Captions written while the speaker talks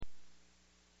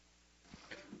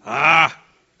Good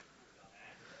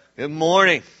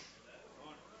morning.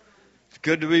 It's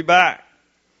good to be back.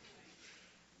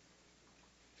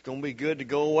 It's going to be good to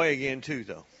go away again too,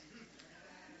 though.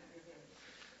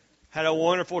 Had a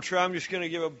wonderful trip. I'm just going to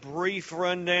give a brief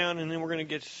rundown, and then we're going to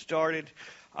get started.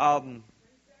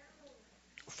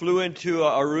 Flew into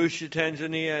Arusha,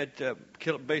 Tanzania, at the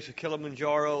base of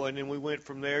Kilimanjaro, and then we went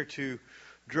from there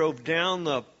drove down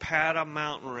the Pata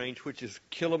mountain range, which is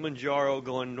Kilimanjaro,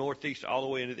 going northeast all the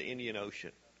way into the Indian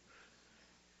Ocean.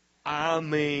 I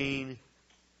mean,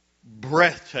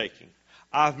 breathtaking.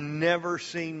 I've never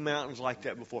seen mountains like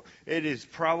that before. It is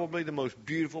probably the most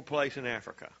beautiful place in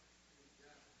Africa.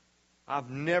 I've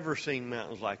never seen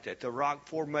mountains like that. The rock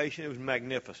formation, it was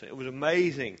magnificent. It was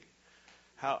amazing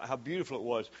how beautiful it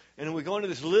was. And then we go into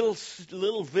this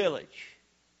little village.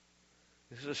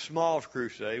 This is a small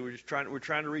crusade. We're trying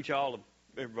to reach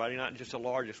everybody, not just the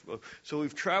largest. So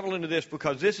we've traveled into this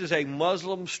because this is a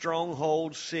Muslim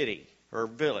stronghold city or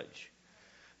village.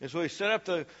 And so we set up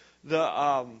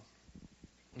the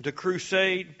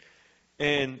crusade,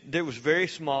 and it was very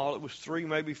small. It was 3,000,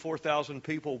 maybe 4,000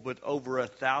 people, but over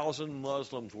 1,000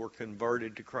 Muslims were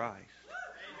converted to Christ.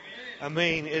 I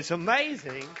mean, it's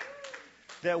amazing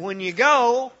that when you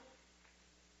go,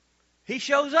 He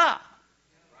shows up.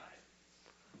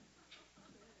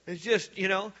 It's just,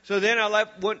 So then I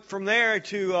went from there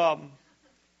to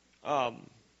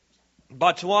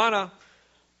Botswana,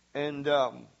 and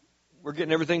we're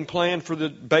getting everything planned for the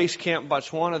base camp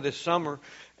Botswana this summer.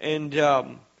 And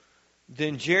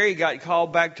then Jerry got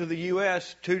called back to the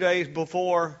U.S. 2 days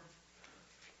before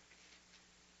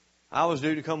I was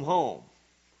due to come home.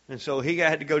 And so he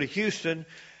had to go to Houston.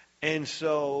 And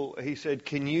so he said,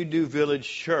 "Can you do Village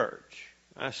Church?"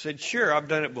 I said, "Sure, I've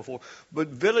done it before." But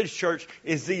Village Church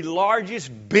is the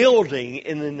largest building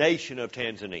in the nation of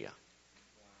Tanzania.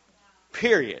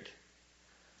 Period.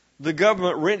 The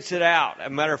government rents it out. As a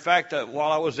matter of fact,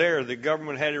 while I was there, the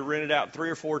government had to rent it out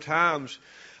 3 or 4 times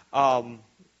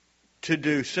to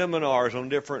do seminars on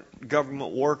different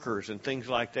government workers and things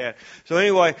like that. So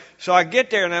anyway, I get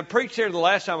there, and I preached there the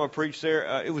last time I preached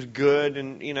there. It was good,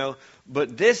 and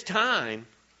but this time,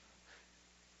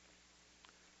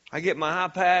 I get my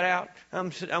iPad out.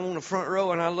 I'm on the front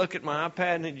row, and I look at my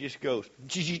iPad, and it just goes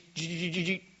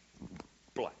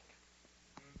blank.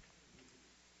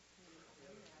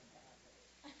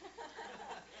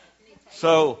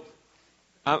 So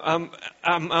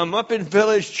I'm up in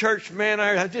Village Church,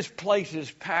 man. This place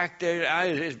is packed there.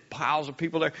 There's piles of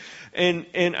people there,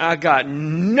 and I got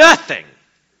nothing.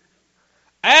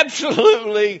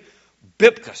 Absolutely,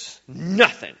 bipkus,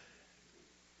 nothing.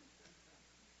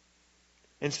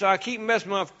 And so I keep messing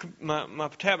my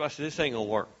tab. I said, "This ain't gonna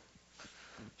work."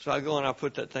 So I go and I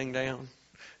put that thing down,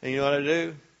 and you know what I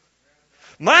do?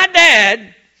 My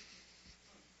dad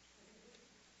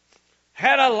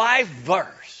had a life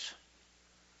verse.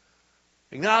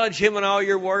 Acknowledge Him in all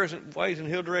your ways, and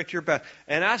He'll direct your path.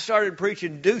 And I started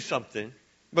preaching, "Do something,"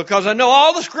 because I know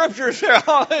all the scriptures there.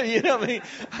 You know what I mean?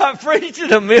 I've preached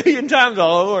it 1,000,000 times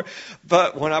all over.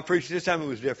 But when I preached this time, it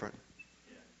was different.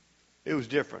 It was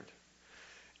different.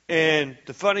 And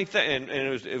the funny thing,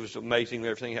 and it was amazing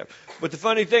everything happened. But the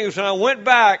funny thing was when I went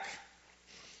back,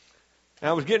 and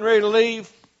I was getting ready to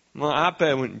leave, my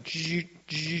iPad went,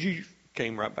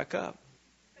 came right back up.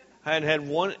 I hadn't had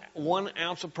one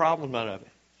ounce of problem out of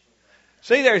it.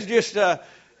 See, there's just, I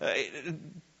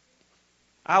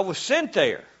was sent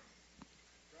there.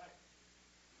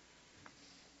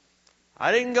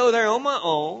 I didn't go there on my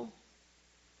own.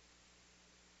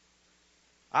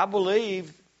 I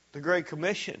believe the Great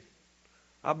Commission.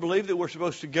 I believe that we're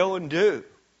supposed to go and do.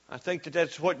 I think that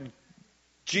that's what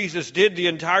Jesus did the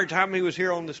entire time He was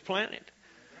here on this planet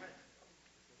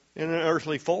in an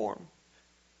earthly form.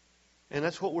 And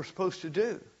that's what we're supposed to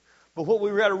do. But what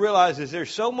we've got to realize is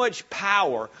there's so much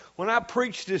power. When I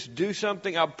preach this, do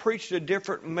something, I preached a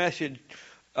different method,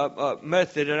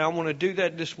 and I want to do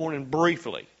that this morning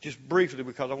briefly. Just briefly,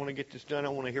 because I want to get this done. I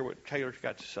want to hear what Taylor's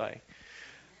got to say.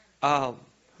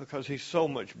 Because he's so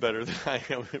much better than I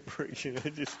am at preaching.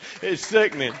 It's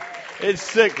sickening. It's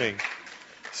sickening.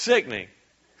 Sickening.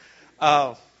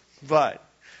 But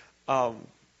y'all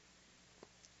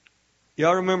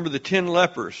remember the 10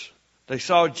 lepers? They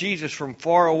saw Jesus from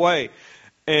far away,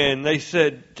 and they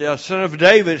said, "Son of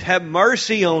David, have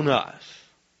mercy on us."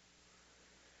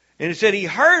 And it said He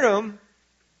heard them,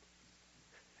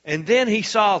 and then He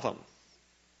saw them.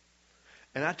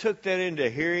 And I took that into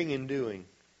hearing and doing.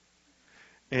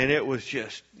 And it was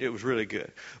really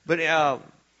good. But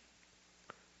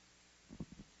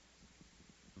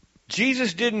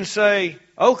Jesus didn't say,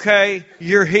 "Okay,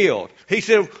 you're healed." He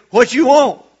said, "What you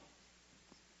want?"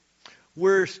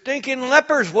 We're stinking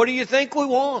lepers. What do you think we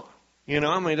want? You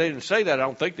know, I mean, they didn't say that. I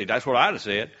don't think they. That's what I'd have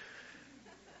said.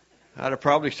 I'd have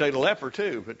probably said a leper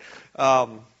too. But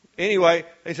anyway,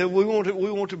 they said we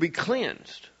want to be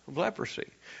cleansed of leprosy.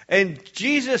 And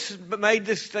Jesus made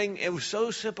this thing. It was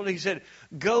so simple. He said,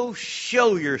 "Go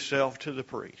show yourself to the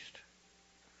priest."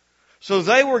 So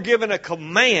they were given a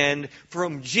command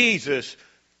from Jesus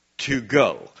to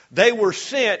go. They were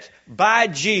sent by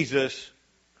Jesus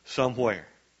somewhere.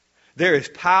 There is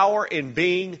power in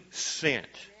being sent.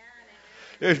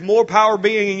 There's more power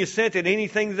being sent than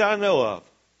anything that I know of.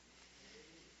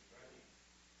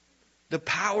 The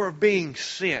power of being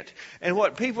sent. And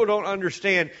what people don't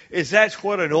understand is that's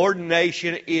what an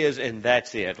ordination is, and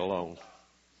that's it alone.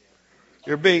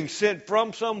 You're being sent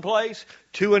from someplace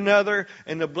to another,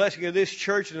 and the blessing of this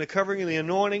church and the covering of the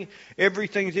anointing,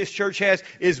 everything this church has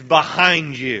is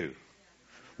behind you.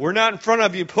 We're not in front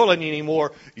of you pulling you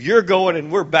anymore. You're going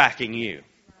and we're backing you.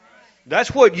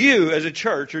 That's what you as a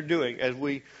church are doing as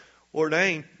we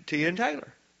ordain T. and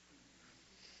Taylor.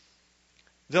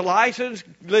 The license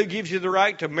gives you the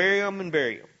right to marry them and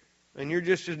bury them. And you're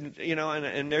just, you know,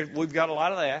 and we've got a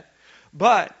lot of that.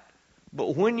 But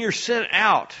when you're sent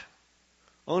out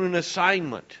on an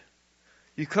assignment,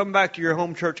 you come back to your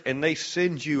home church and they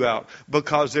send you out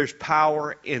because there's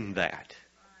power in that.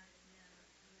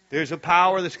 There's a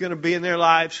power that's going to be in their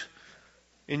lives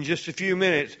in just a few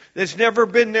minutes that's never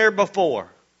been there before.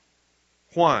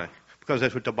 Why? Because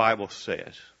that's what the Bible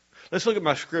says. Let's look at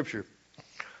my scripture.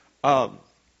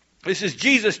 This is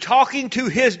Jesus talking to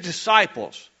his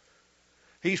disciples.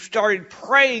 He started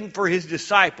praying for his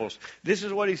disciples. This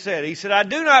is what he said. He said, "I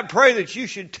do not pray that you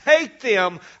should take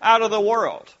them out of the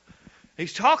world."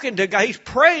 He's talking to God. He's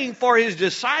praying for his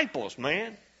disciples,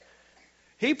 man.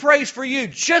 He prays for you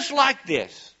just like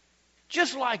this.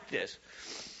 Just like this.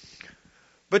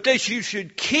 But that you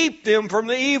should keep them from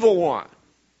the evil one.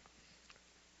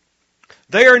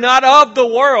 They are not of the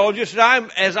world, just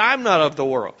as I'm not of the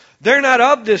world. They're not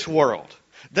of this world.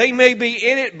 They may be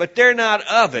in it, but they're not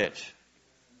of it.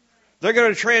 They're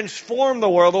going to transform the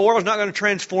world. The world's not going to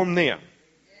transform them.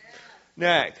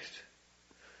 Next.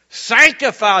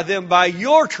 Sanctify them by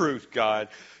your truth, God.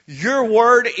 Your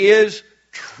word is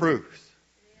truth.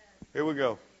 Here we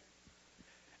go.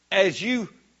 As you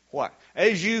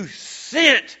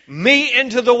sent me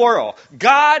into the world.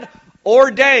 God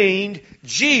ordained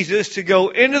Jesus to go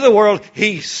into the world.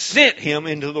 He sent him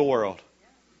into the world.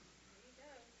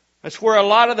 That's where a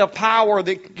lot of the power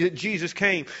that Jesus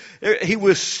came. He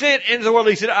was sent into the world.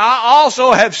 He said, "I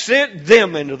also have sent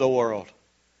them into the world."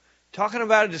 Talking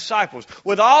about his disciples.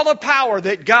 With all the power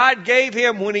that God gave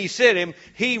him when he sent him,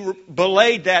 he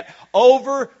relayed that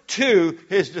over to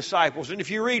his disciples. And if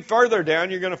you read further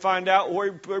down, you're going to find out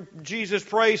where Jesus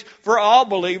prays for all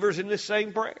believers in this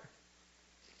same prayer.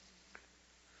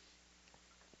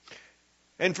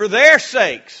 And for their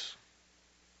sakes,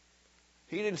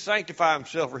 he didn't sanctify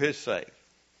himself for his sake.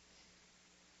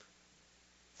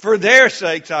 For their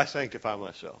sakes, I sanctify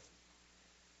myself.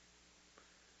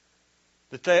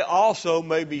 That they also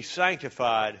may be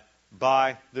sanctified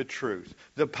by the truth.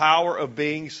 The power of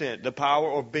being sent. The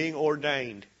power of being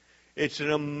ordained. It's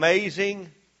an amazing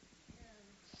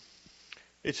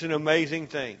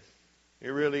thing. It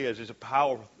really is. It's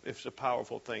a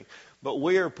powerful thing. But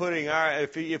we are putting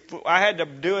if I had to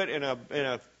do it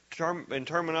in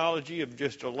terminology of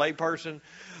just a layperson,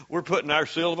 we're putting our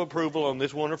seal of approval on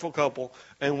this wonderful couple,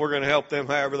 and we're going to help them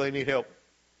however they need help.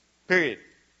 Period.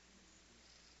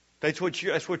 That's what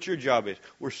your job is.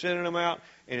 We're sending them out,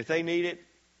 and if they need it,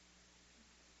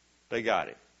 they got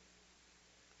it.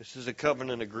 This is a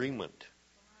covenant agreement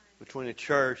between the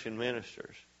church and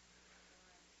ministers.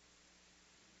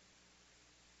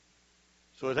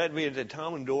 So that means that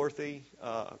Tom and Dorothy,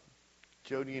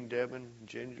 Jody and Devin,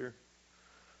 Ginger,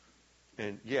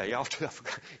 and yeah, y'all too. I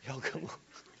forgot. Y'all come on.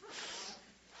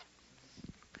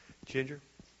 Ginger?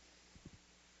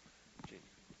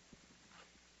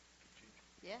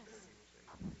 Yes.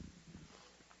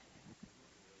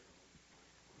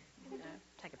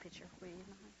 Take a picture. Will you?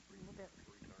 A little bit.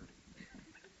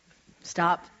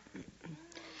 Stop.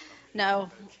 No.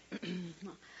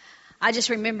 I just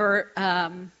remember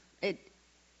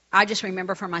I just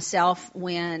remember for myself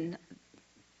when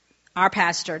our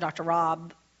pastor, Dr.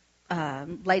 Rob,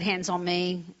 laid hands on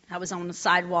me. I was on the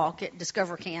sidewalk at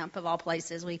Discover Camp, of all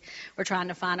places. We were trying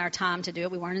to find our time to do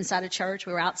it. We weren't inside a church.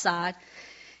 We were outside.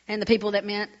 And the people that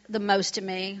meant the most to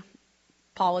me,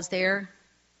 Paul was there,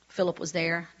 Philip was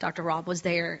there, Dr. Rob was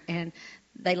there, and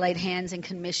they laid hands and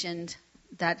commissioned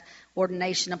that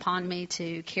ordination upon me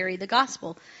to carry the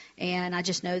gospel. And I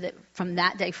just know that from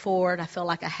that day forward, I feel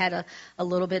like I had a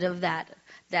little bit of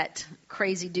that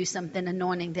crazy do something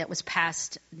anointing that was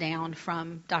passed down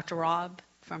from Dr. Rob,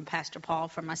 from Pastor Paul,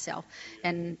 from myself,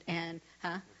 and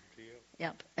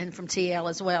yep, and from TL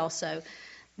as well. So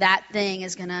that thing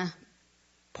is going to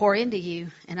pour into you,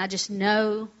 and I just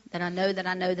know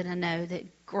that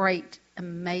great,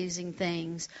 amazing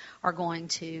things are going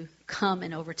to come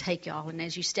and overtake y'all. And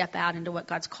as you step out into what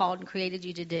God's called and created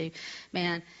you to do,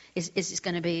 man, it's just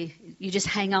going to be, you just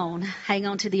hang on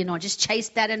to the anointing. Just chase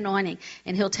that anointing,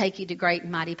 and He'll take you to great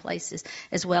and mighty places,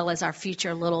 as well as our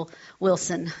future little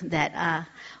Wilson that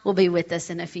will be with us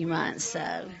in a few months.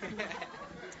 So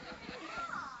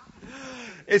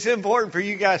it's important for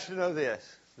you guys to know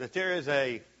this, that there is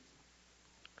a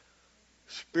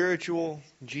spiritual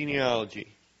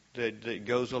genealogy that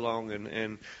goes along,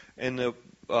 and the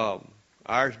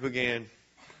ours began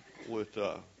with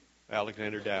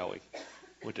Alexander Dowie,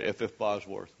 went to F.F.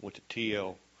 Bosworth, went to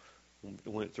T.L.,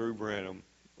 went through Branham,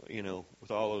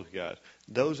 with all those guys.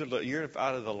 You're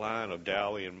out of the line of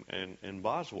Dowie and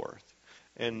Bosworth,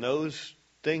 and those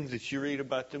things that you read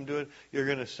about them doing, you're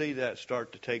going to see that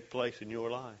start to take place in your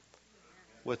life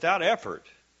without effort.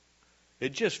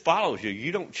 It just follows you.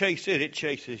 You don't chase it. It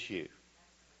chases you.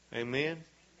 Amen?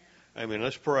 Amen.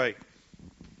 Let's pray.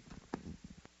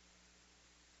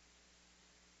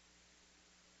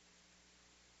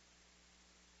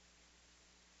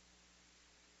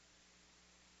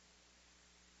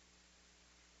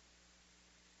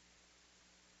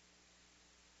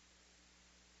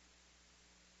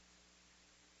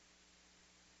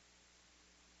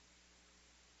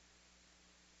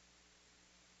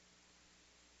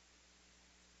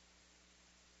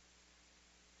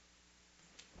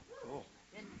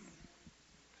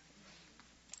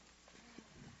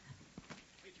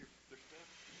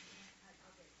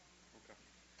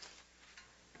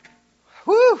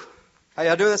 Woo! How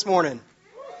y'all doing this morning?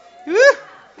 Woo!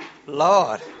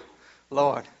 Lord.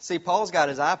 See, Paul's got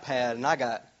his iPad and I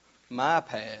got my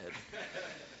pad.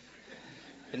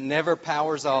 It never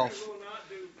powers off.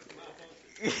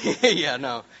 Yeah,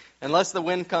 no. Unless the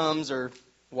wind comes or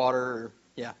water or,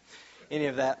 any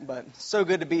of that. But so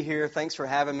good to be here. Thanks for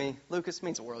having me. Lucas, it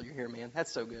means the world you're here, man.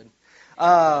 That's so good.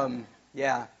 But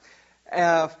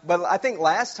I think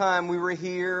last time we were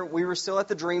here, we were still at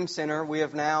the Dream Center.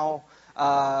 We've now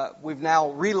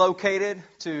relocated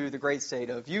to the great state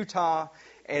of Utah,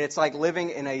 and it's like living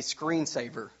in a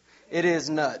screensaver. It is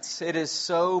nuts. It is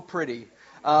so pretty.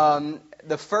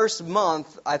 The first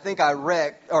month, I think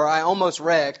I almost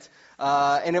wrecked,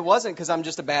 and it wasn't because I'm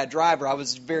just a bad driver. I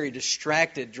was a very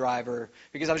distracted driver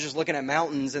because I was just looking at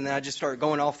mountains, and then I just started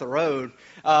going off the road,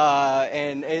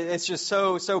 and it's just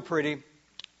so pretty.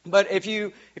 But if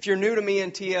you're new to me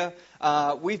and Tia,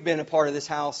 we've been a part of this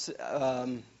house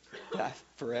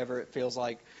forever, it feels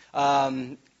like.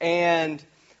 And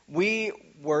we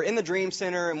were in the Dream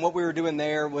Center, and what we were doing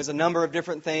there was a number of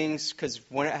different things, because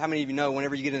how many of you know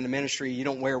whenever you get into ministry, you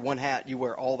don't wear one hat, you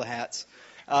wear all the hats.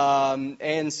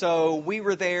 And so we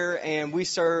were there, and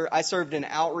I served in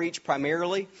outreach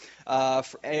primarily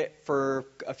for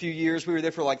a few years. We were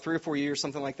there for like 3 or 4 years,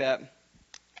 something like that.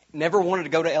 Never wanted to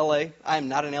go to L.A. I am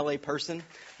not an L.A. person,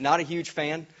 not a huge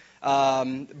fan.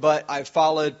 But I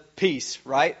followed peace,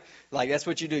 right? Like, that's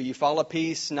what you do. You follow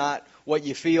peace, not what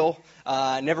you feel.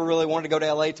 I never really wanted to go to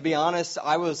L.A., to be honest.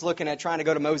 I was looking at trying to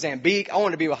go to Mozambique. I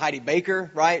wanted to be with Heidi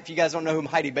Baker, right? If you guys don't know who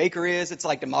Heidi Baker is, it's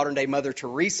like the modern-day Mother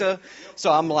Teresa.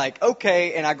 So I'm like,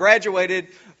 okay. And I graduated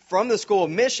from the School of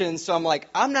Missions, so I'm like,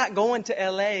 I'm not going to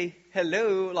L.A.,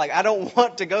 hello, like I don't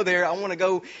want to go there. I want to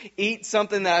go eat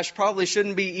something that I probably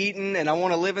shouldn't be eating, and I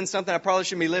want to live in something I probably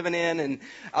shouldn't be living in, and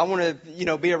I want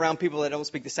to, be around people that don't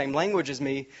speak the same language as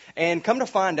me. And come to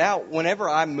find out, whenever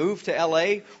I moved to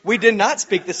LA, we did not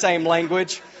speak the same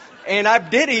language, and I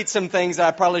did eat some things that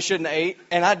I probably shouldn't have ate,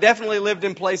 and I definitely lived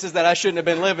in places that I shouldn't have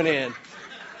been living in,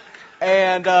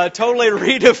 and totally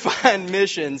redefined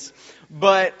missions.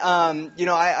 But,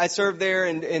 I served there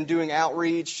in doing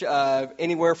outreach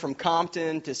anywhere from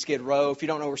Compton to Skid Row. If you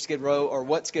don't know where Skid Row or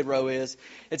what Skid Row is,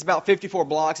 it's about 54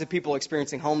 blocks of people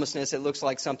experiencing homelessness. It looks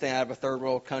like something out of a third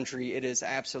world country. It is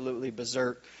absolutely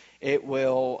berserk. It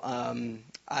will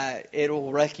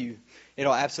wreck you.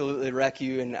 It'll absolutely wreck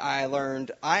you. And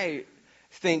I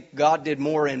think God did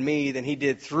more in me than He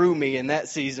did through me in that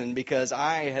season, because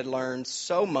I had learned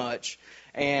so much.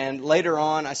 And later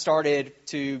on, I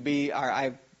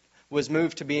was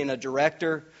moved to being a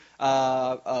director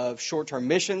of short-term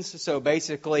missions. So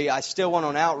basically, I still went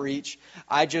on outreach.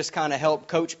 I just kind of help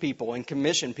coach people and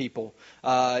commission people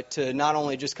to not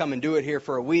only just come and do it here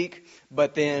for a week,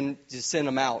 but then just send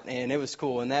them out. And it was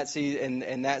cool. And that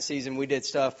season, we did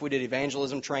stuff. We did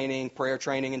evangelism training, prayer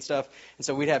training, and stuff. And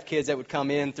so we'd have kids that would come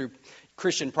in through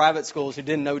Christian private schools who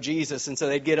didn't know Jesus, and so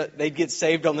they'd get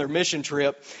saved on their mission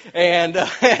trip, and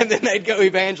then they'd go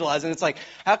evangelize. And it's like,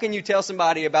 how can you tell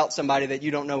somebody about somebody that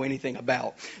you don't know anything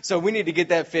about? So we need to get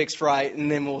that fixed right, and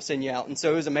then we'll send you out. And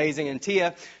so it was amazing. And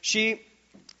Tia, she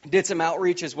did some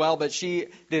outreach as well, but she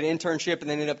did an internship and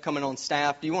then ended up coming on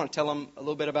staff. Do you want to tell them a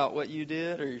little bit about what you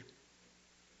did, or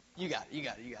you got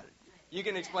it? You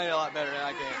can explain it a lot better than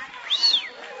I can.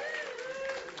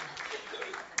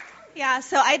 Yeah,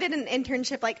 so I did an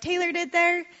internship like Taylor did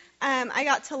there. I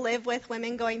got to live with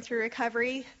women going through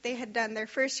recovery. They had done their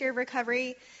first year of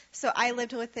recovery, so I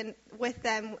lived with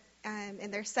them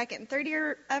in their second and third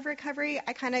year of recovery.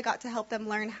 I kind of got to help them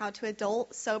learn how to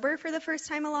adult sober for the first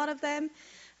time, a lot of them,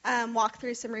 walk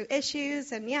through some root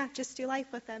issues, and just do life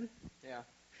with them. Yeah.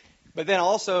 But then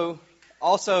also,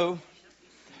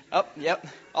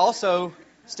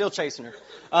 still chasing her.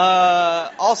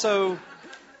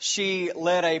 She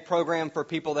led a program for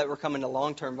people that were coming to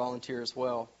long-term volunteer as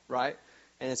well, right?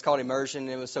 And it's called Immersion.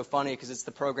 It was so funny because it's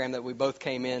the program that we both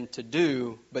came in to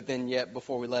do, but then yet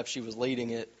before we left, she was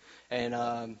leading it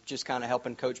and just kind of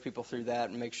helping coach people through that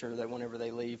and make sure that whenever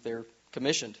they leave, they're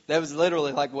commissioned. That was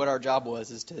literally like what our job was,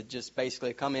 is to just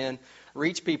basically come in,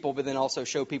 reach people, but then also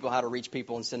show people how to reach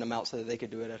people and send them out so that they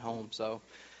could do it at home. So.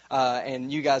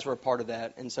 And you guys were a part of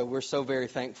that. And so we're so very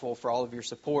thankful for all of your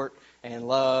support and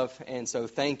love. And so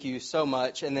thank you so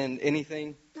much. And then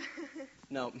anything?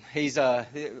 No, he's,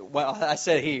 well, I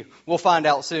said he. We'll find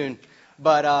out soon.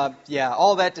 But,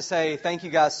 all that to say, thank you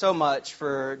guys so much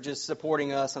for just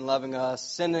supporting us and loving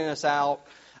us, sending us out,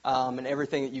 and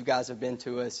everything that you guys have been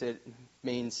to us. It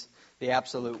means the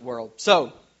absolute world.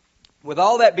 So, with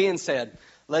all that being said,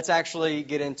 let's actually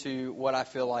get into what I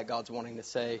feel like God's wanting to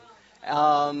say.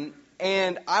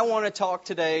 And I want to talk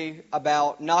today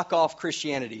about knockoff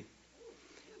Christianity.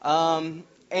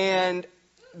 And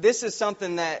this is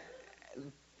something that,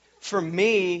 for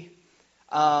me,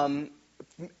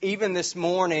 even this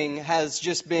morning, has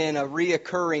just been a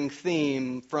reoccurring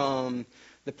theme from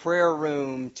the prayer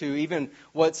room to even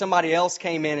what somebody else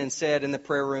came in and said in the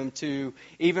prayer room to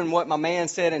even what my man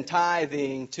said in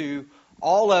tithing to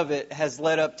all of it has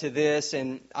led up to this,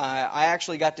 and I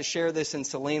actually got to share this in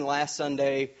Saline last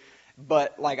Sunday,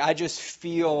 but I just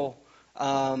feel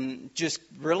just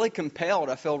really compelled.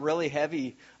 I feel really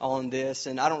heavy on this,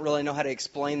 and I don't really know how to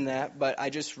explain that, but I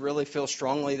just really feel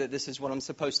strongly that this is what I'm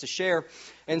supposed to share.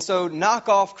 And so, knock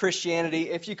off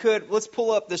Christianity. If you could, let's pull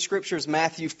up the scriptures,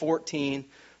 Matthew 14,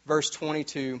 verse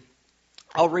 22.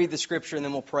 I'll read the scripture, and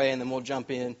then we'll pray, and then we'll jump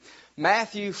in.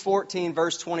 Matthew 14,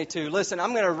 verse 22. Listen,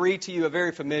 I'm going to read to you a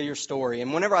very familiar story.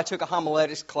 And whenever I took a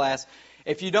homiletics class,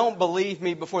 if you don't believe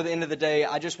me before the end of the day,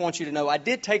 I just want you to know I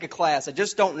did take a class. I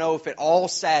just don't know if it all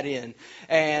sat in.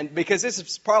 And because this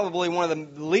is probably one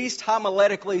of the least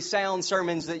homiletically sound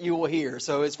sermons that you will hear.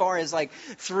 So as far as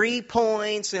 3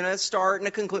 points and a start and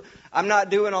a conclusion, I'm not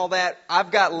doing all that.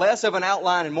 I've got less of an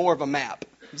outline and more of a map.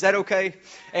 Is that okay?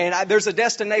 And there's a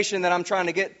destination that I'm trying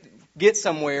to get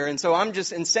somewhere. And so I'm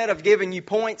just, instead of giving you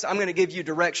points, I'm going to give you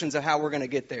directions of how we're going to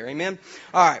get there. Amen?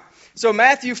 All right. So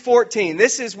Matthew 14,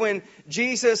 this is when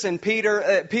Jesus and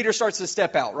Peter starts to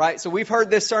step out, right? So we've heard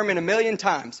this sermon a million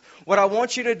times. What I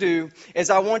want you to do is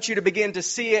I want you to begin to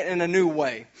see it in a new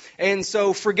way. And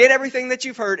so forget everything that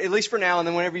you've heard, at least for now, and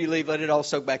then whenever you leave, let it all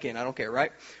soak back in. I don't care,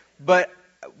 right? But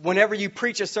whenever you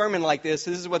preach a sermon like this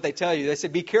is what they tell you. They say,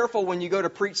 be careful when you go to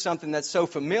preach something that's so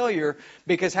familiar,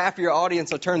 because half of your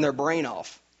audience will turn their brain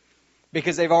off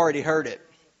because they've already heard it.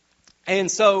 And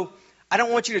so I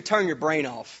don't want you to turn your brain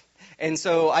off. And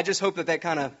so I just hope that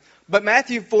kind of... But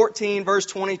Matthew 14, verse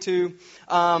 22,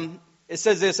 it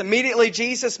says this, immediately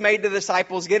Jesus made the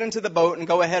disciples get into the boat and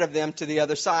go ahead of them to the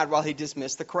other side while he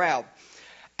dismissed the crowd.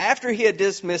 After he had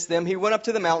dismissed them, he went up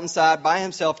to the mountainside by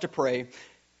himself to pray.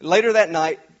 Later that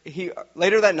night,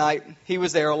 he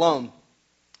was there alone.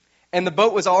 And the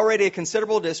boat was already a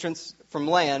considerable distance from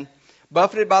land,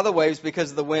 buffeted by the waves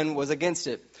because the wind was against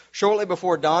it. Shortly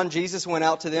before dawn, Jesus went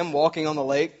out to them walking on the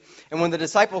lake. And when the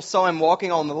disciples saw him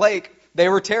walking on the lake, they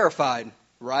were terrified.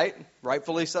 Right?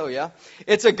 Rightfully so, yeah?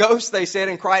 It's a ghost, they said,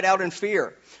 and cried out in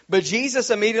fear. But Jesus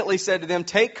immediately said to them,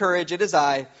 take courage, it is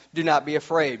I, do not be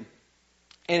afraid.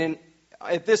 And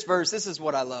at this verse, this is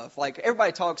what I love. Like,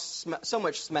 everybody talks so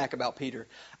much smack about Peter.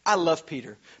 I love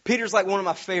Peter. Peter's like one of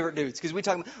my favorite dudes because we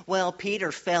talk about, well,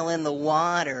 Peter fell in the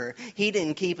water. He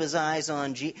didn't keep his eyes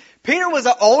on Jesus. Peter was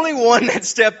the only one that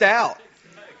stepped out.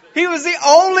 He was the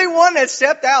only one that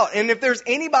stepped out. And if there's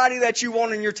anybody that you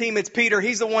want on your team, it's Peter.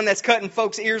 He's the one that's cutting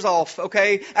folks' ears off,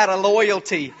 okay, out of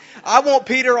loyalty. I want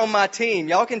Peter on my team.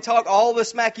 Y'all can talk all the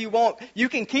smack you want. You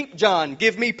can keep John.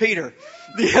 Give me Peter.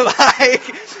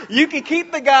 Like, you can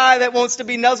keep the guy that wants to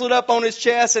be nuzzled up on his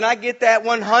chest, and I get that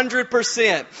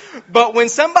 100%. But when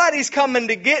somebody's coming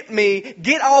to get me,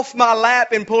 get off my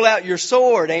lap and pull out your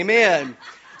sword. Amen.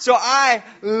 So I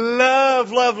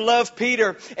love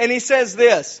Peter. And he says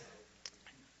this.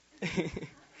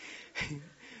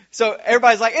 So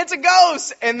everybody's like, it's a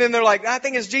ghost. And then they're like, I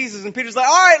think it's Jesus. And Peter's like,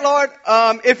 all right,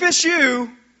 Lord, if it's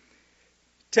you,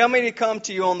 tell me to come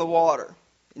to you on the water.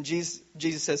 And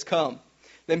Jesus says, come.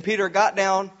 Then Peter got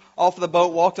down off the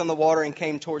boat, walked on the water, and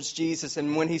came towards Jesus.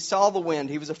 And when he saw the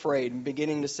wind, he was afraid. And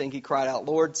beginning to sink, he cried out,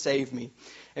 Lord, save me.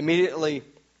 Immediately,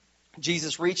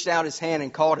 Jesus reached out his hand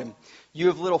and caught him. You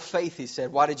have little faith, he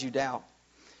said. Why did you doubt?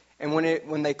 And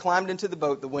when they climbed into the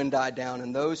boat, the wind died down,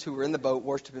 and those who were in the boat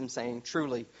worshipped him, saying,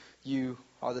 truly, you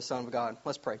are the Son of God.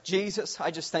 Let's pray. Jesus,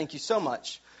 I just thank you so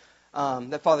much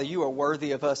that, Father, you are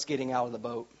worthy of us getting out of the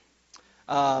boat.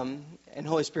 And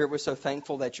Holy Spirit, we're so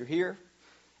thankful that you're here.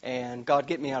 And God,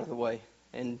 get me out of the way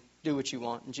and do what you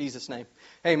want. In Jesus' name,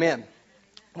 amen.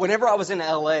 Whenever I was in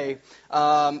LA,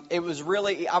 it was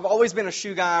really, I've always been a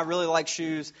shoe guy. I really like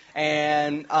shoes.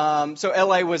 And so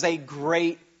LA was a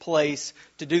great place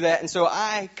to do that. And so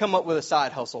I come up with a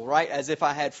side hustle, right? As if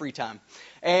I had free time.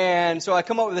 And so I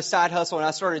come up with a side hustle, and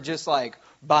I started just like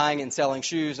buying and selling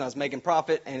shoes, and I was making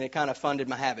profit, and it kind of funded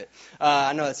my habit.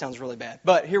 I know that sounds really bad,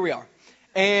 but here we are.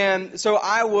 And so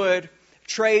I would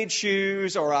trade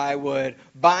shoes, or I would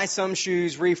buy some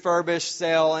shoes, refurbish,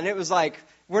 sell, and it was like,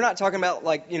 we're not talking about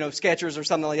like, Skechers or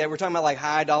something like that. We're talking about like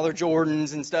high dollar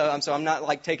Jordans and stuff. So I'm not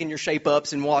like taking your shape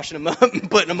ups and washing them up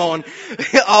and putting them on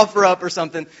offer up or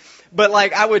something. But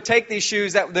like I would take these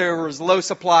shoes that there was low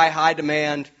supply, high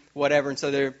demand, whatever. And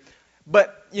so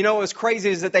but what's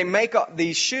crazy is that they make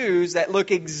these shoes that look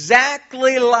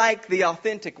exactly like the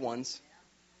authentic ones.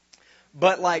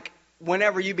 But like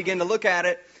whenever you begin to look at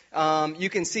it, you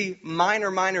can see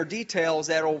minor details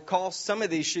that will cost some of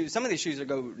these shoes. Some of these shoes will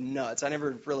go nuts. I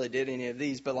never really did any of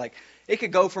these, but like it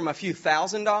could go from a few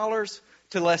 $1,000s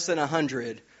to less than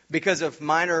 $100 because of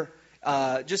minor,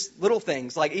 just little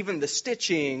things like even the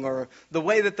stitching or the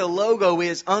way that the logo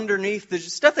is underneath the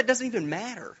stuff that doesn't even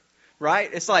matter, right?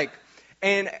 It's like,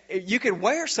 and you could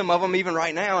wear some of them even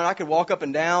right now, and I could walk up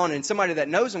and down, and somebody that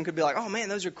knows them could be like, "Oh man,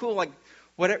 those are cool!" Like.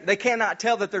 Whatever, they cannot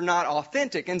tell that they're not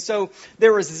authentic. And so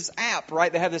there was this app,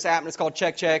 right? They have this app, and it's called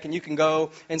Check, and you can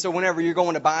go. And so whenever you're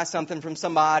going to buy something from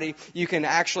somebody, you can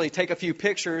actually take a few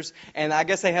pictures. And I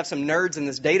guess they have some nerds in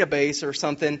this database or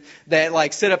something that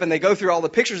like sit up and they go through all the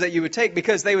pictures that you would take,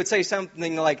 because they would say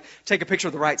something like, take a picture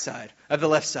of the right side, of the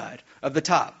left side, of the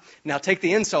top. Now take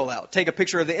the insole out. Take a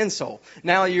picture of the insole.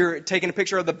 Now you're taking a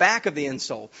picture of the back of the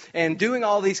insole. And doing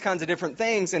all these kinds of different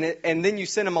things. And then you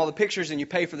send them all the pictures and you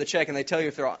pay for the check, and they tell you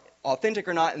if they're authentic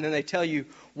or not, and then they tell you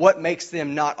what makes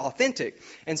them not authentic.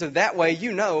 And so that way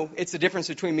it's the difference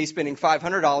between me spending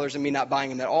 $500 and me not buying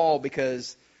them at all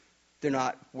because they're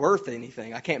not worth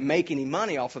anything. I can't make any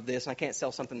money off of this, and I can't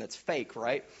sell something that's fake,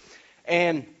 right?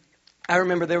 And I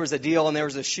remember there was a deal, and there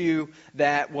was a shoe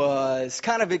that was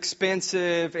kind of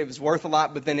expensive. It was worth a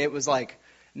lot, but then it was like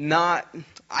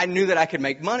I knew that I could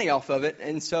make money off of it.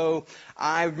 And so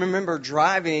I remember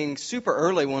driving super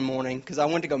early one morning because I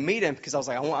wanted to go meet him, because I was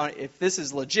like, if this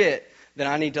is legit, then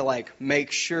I need to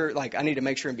make sure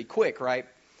and be quick, right?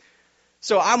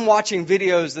 So I'm watching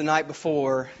videos the night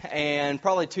before, and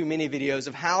probably too many videos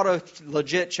of how to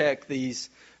legit check these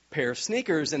pair of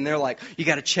sneakers, and they're like, you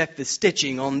got to check the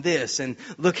stitching on this, and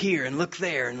look here and look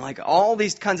there, and like all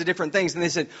these kinds of different things. And they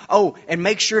said, and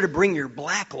make sure to bring your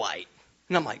black light.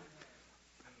 And I'm like,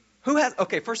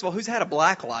 first of all, who's had a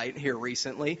black light here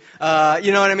recently? You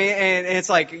know what I mean? And it's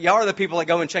like, y'all are the people that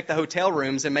go and check the hotel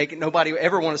rooms and make nobody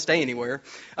ever want to stay anywhere.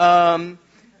 But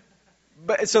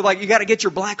so like, you got to get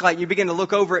your black light, and you begin to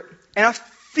look over it. And I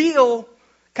feel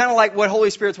kind of like what Holy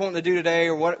Spirit's wanting to do today,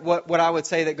 or what I would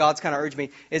say that God's kind of urged me,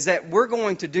 is that we're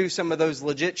going to do some of those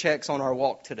legit checks on our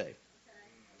walk today.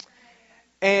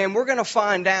 And we're going to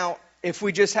find out if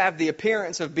we just have the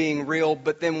appearance of being real,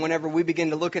 but then whenever we begin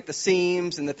to look at the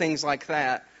seams and the things like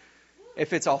that,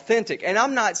 if it's authentic. And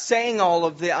I'm not saying all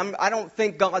of the, I don't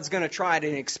think God's going to try to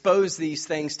expose these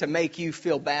things to make you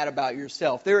feel bad about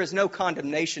yourself. There is no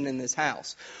condemnation in this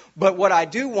house. But what I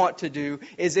do want to do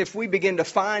is if we begin to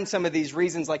find some of these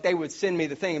reasons, like they would send me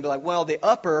the thing and be like, well, the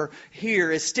upper here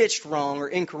is stitched wrong or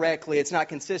incorrectly, it's not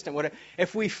consistent, whatever.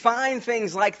 If we find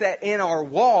things like that in our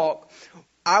walk,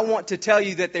 I want to tell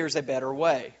you that there's a better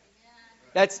way.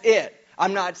 That's it.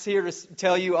 I'm not here to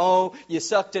tell you, oh, you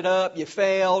sucked it up, you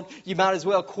failed, you might as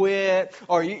well quit,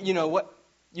 or you know what?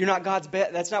 You're not God's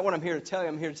best. That's not what I'm here to tell you.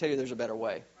 I'm here to tell you there's a better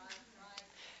way.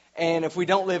 And if we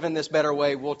don't live in this better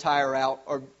way, we'll tire out,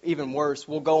 or even worse,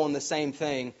 we'll go on the same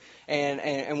thing,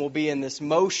 and we'll be in this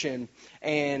motion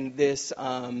and this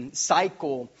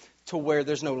cycle to where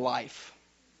there's no life.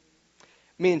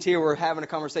 Me and Tia were having a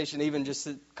conversation even just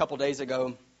a couple days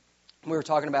ago. We were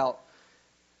talking about,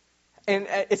 and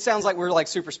it sounds like we're like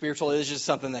super spiritual. It's just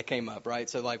something that came up, right?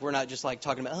 So like we're not just like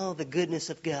talking about, oh, the goodness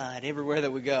of God everywhere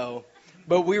that we go.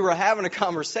 But we were having a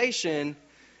conversation,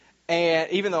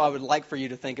 and even though I would like for you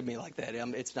to think of me like that,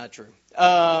 it's not true.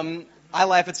 I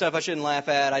laugh at stuff I shouldn't laugh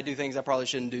at. I do things I probably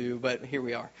shouldn't do, but here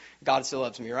we are. God still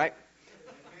loves me, right?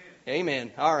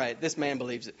 Amen. All right, this man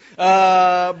believes it.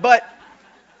 But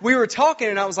we were talking,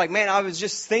 and I was like, man, I was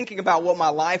just thinking about what my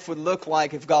life would look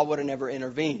like if God would have never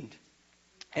intervened.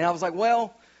 And I was like,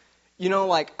 well, you know,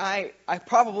 like I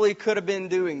probably could have been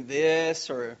doing this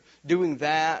or doing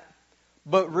that.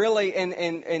 But really,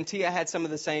 and Tia had some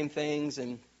of the same things,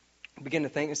 and began to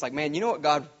think, it's like, man, you know what,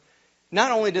 God,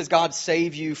 not only does God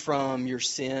save you from your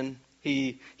sin,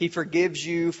 He forgives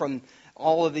you from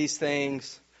all of these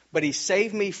things, but He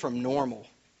saved me from normal.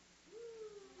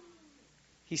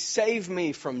 He saved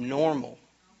me from normal.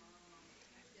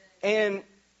 And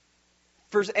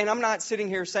I'm not sitting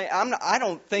here saying, I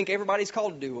don't think everybody's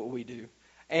called to do what we do.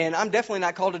 And I'm definitely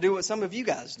not called to do what some of you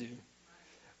guys do.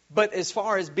 But as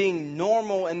far as being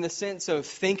normal in the sense of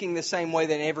thinking the same way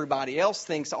that everybody else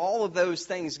thinks, all of those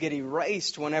things get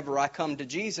erased whenever I come to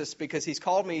Jesus, because He's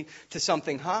called me to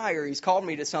something higher. He's called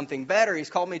me to something better. He's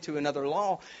called me to another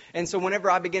law. And so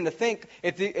whenever I begin to think,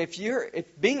 if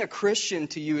being a Christian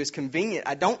to you is convenient,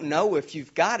 I don't know if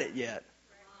you've got it yet.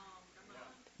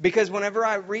 Because whenever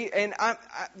I read, and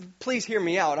please hear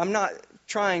me out. I'm not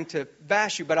trying to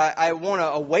bash you, but I want to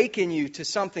awaken you to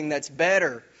something that's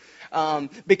better.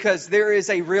 Because there is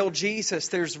a real Jesus,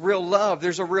 there's real love,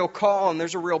 there's a real call, and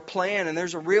there's a real plan, and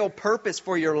there's a real purpose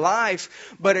for your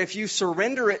life. But if you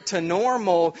surrender it to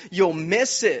normal, you'll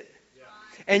miss it.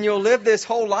 And you'll live this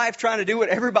whole life trying to do what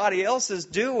everybody else is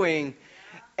doing.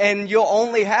 And you'll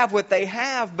only have what they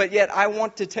have. But yet I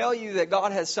want to tell you that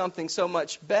God has something so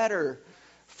much better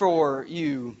for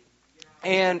you.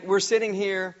 And we're sitting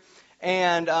here,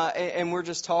 and we're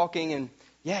just talking, and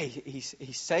yeah, he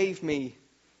saved me.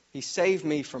 He saved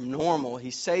me from normal.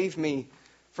 He saved me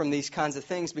from these kinds of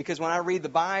things. Because when I read the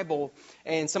Bible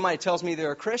and somebody tells me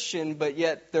they're a Christian, but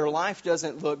yet their life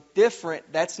doesn't look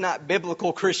different, that's not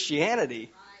biblical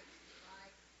Christianity.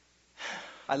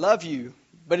 I love you,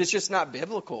 but it's just not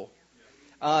biblical.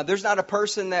 There's not a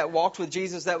person that walked with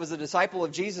Jesus that was a disciple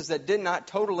of Jesus that did not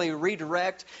totally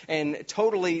redirect and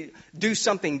totally do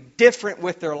something different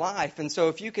with their life. And so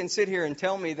if you can sit here and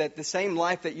tell me that the same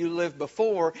life that you lived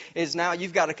before is now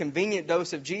you've got a convenient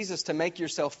dose of Jesus to make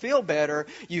yourself feel better,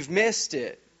 you've missed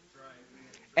it.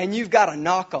 And you've got a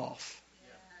knockoff.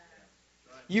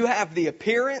 You have the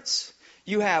appearance,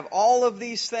 you have all of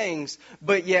these things,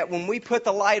 but yet when we put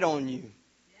the light on you,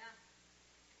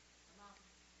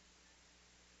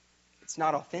 it's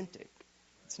not authentic.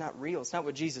 It's not real. It's not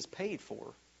what Jesus paid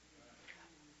for.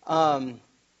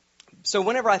 So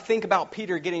whenever I think about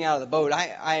Peter getting out of the boat,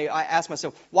 I ask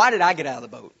myself, why did I get out of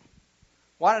the boat?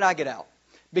 Why did I get out?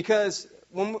 Because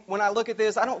when I look at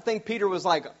this, I don't think Peter was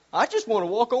like, I just want to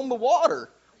walk on the water.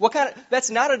 That's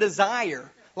not a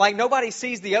desire. Like nobody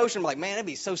sees the ocean like, man, it'd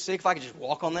be so sick if I could just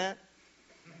walk on that.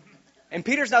 And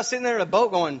Peter's not sitting there in a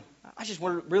boat going, I just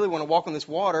really want to walk on this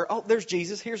water. Oh, there's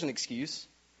Jesus. Here's an excuse.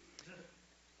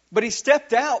 But he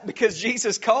stepped out because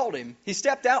Jesus called him. He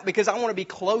stepped out because I want to be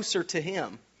closer to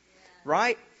Him.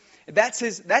 Right? That's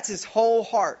his whole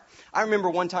heart. I remember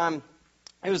one time,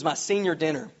 it was my senior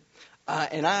dinner.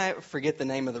 And I forget the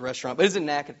name of the restaurant, but it was in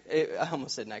Natchitoches. I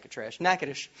almost said Natchitoches.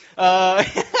 Natchitoches.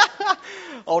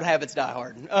 Old habits die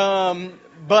hard.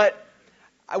 But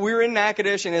we were in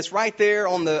Natchitoches, and it's right there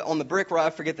on the brick road. I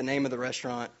forget the name of the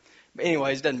restaurant. But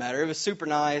anyways, it doesn't matter. It was super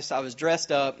nice. I was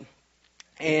dressed up.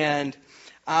 And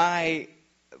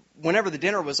whenever the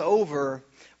dinner was over,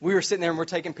 we were sitting there and we're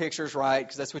taking pictures, right?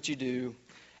 Because that's what you do.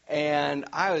 And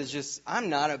I'm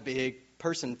not a big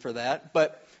person for that.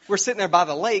 But we're sitting there by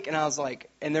the lake, and I was like,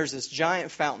 and there's this giant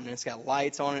fountain, and it's got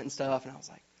lights on it and stuff, and I was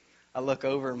like, I look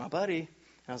over at my buddy, and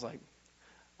I was like,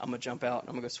 I'm gonna jump out, and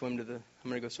I'm gonna go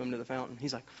swim to the fountain.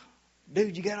 He's like,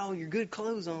 dude, you got all your good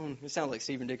clothes on. It sounds like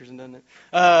Stephen Dickerson, doesn't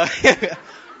it?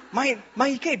 Man,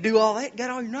 you can't do all that. Got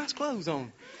all your nice clothes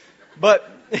on. But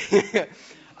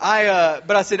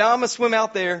I said, I'm gonna swim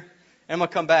out there, and I'm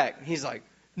gonna come back. And he's like,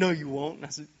 no, you won't. And I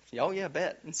said, oh yeah,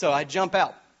 bet. And so I jump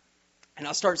out, and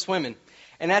I start swimming.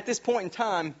 And at this point in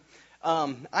time,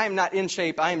 I am not in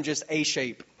shape. I am just a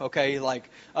shape. Okay, like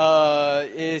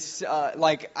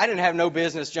like I didn't have no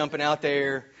business jumping out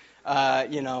there.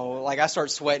 Like I start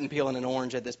sweating, peeling an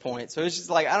orange at this point. So it's just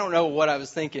like I don't know what I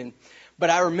was thinking, but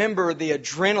I remember the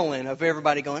adrenaline of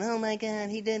everybody going, "Oh my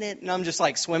God, he did it!" And I'm just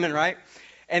like swimming, right?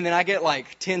 And then I get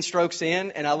like 10 strokes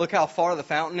in, and I look how far the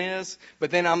fountain is,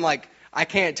 but then I'm like, I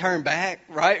can't turn back,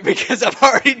 right? Because I've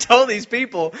already told these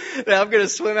people that I'm going to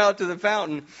swim out to the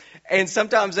fountain. And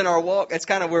sometimes in our walk, that's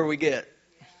kind of where we get.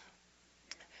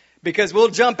 Because we'll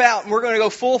jump out and we're going to go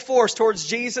full force towards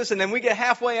Jesus, and then we get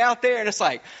halfway out there and it's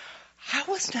like, I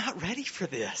was not ready for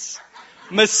this.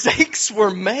 Mistakes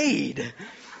were made.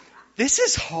 This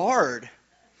is hard.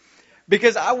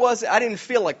 Because I didn't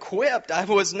feel equipped. I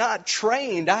was not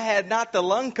trained. I had not the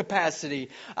lung capacity.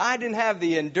 I didn't have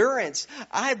the endurance.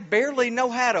 I barely know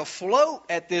how to float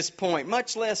at this point,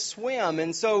 much less swim.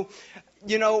 And so,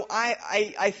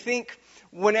 I think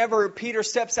whenever Peter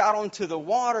steps out onto the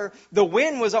water, the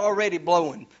wind was already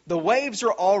blowing. The waves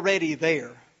are already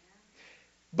there.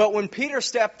 But when Peter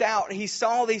stepped out, he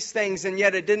saw these things, and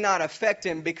yet it did not affect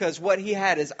him because what he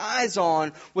had his eyes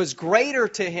on was greater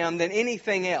to him than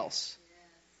anything else.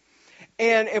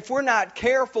 And if we're not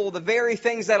careful, the very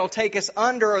things that'll take us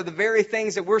under are the very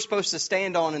things that we're supposed to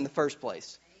stand on in the first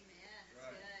place.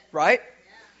 Right?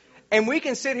 And we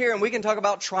can sit here and we can talk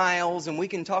about trials and we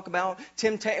can talk about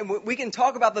temptation. We can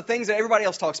talk about the things that everybody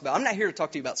else talks about. I'm not here to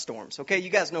talk to you about storms, okay? You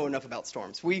guys know enough about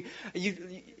storms.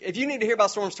 If you need to hear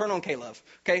about storms, turn on K-Love,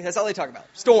 okay? That's all they talk about.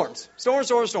 Storms.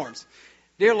 Storms.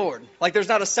 Dear Lord, like there's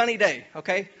not a sunny day,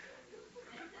 okay?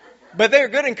 But they're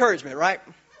good encouragement, right?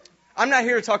 I'm not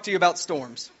here to talk to you about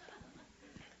storms.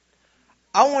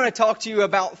 I want to talk to you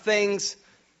about things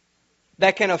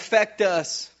that can affect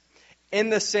us in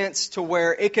the sense to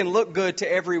where it can look good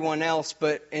to everyone else,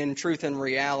 but in truth and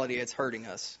reality, it's hurting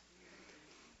us.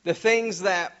 The things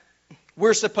that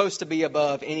we're supposed to be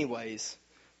above anyways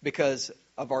because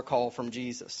of our call from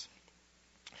Jesus.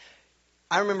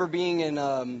 I remember being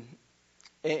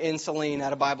in Saline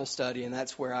at a Bible study, and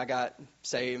that's where I got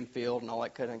saved and filled and all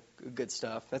that kind of good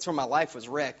stuff. That's where my life was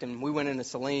wrecked, and we went into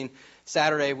Saline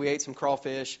Saturday. We ate some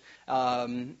crawfish, but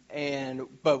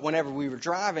whenever we were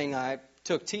driving, I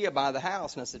took Tia by the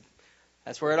house, and I said,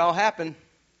 that's where it all happened.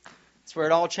 That's where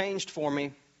it all changed for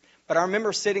me. But I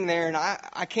remember sitting there, and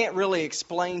I can't really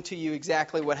explain to you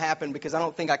exactly what happened because I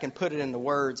don't think I can put it into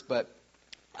words, but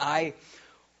I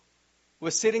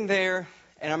was sitting there,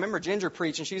 and I remember Ginger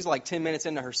preaching. She was like 10 minutes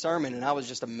into her sermon, and I was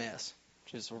just a mess.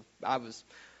 I was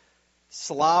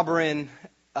slobbering.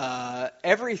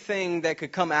 Everything that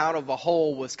could come out of a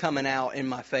hole was coming out in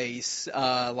my face,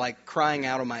 like crying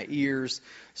out of my ears,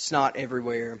 snot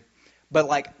everywhere.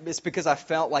 But it's because I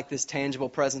felt like this tangible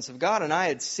presence of God, and I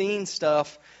had seen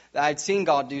stuff. I'd seen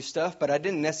God do stuff, but I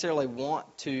didn't necessarily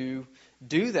want to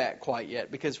do that quite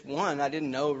yet because, one, I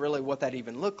didn't know really what that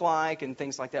even looked like and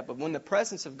things like that. But when the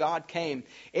presence of God came,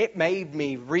 it made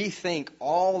me rethink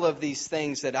all of these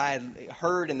things that I had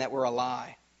heard and that were a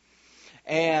lie.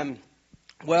 And,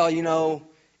 well,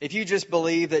 if you just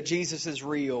believe that Jesus is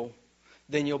real,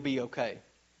 then you'll be okay.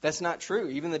 That's not true.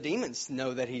 Even the demons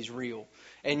know that he's real.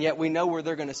 And yet we know where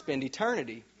they're going to spend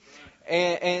eternity.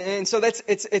 And so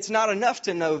it's not enough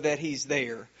to know that he's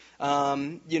there.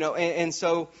 And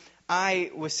so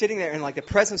I was sitting there and the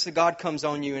presence of God comes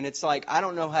on you and it's like, I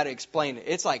don't know how to explain it.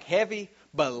 It's like heavy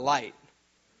but light.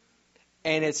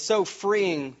 And it's so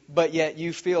freeing, but yet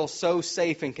you feel so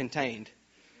safe and contained.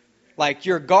 Like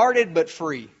you're guarded but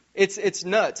free. It's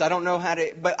nuts. I don't know how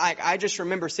to, but I just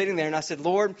remember sitting there and I said,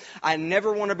 Lord, I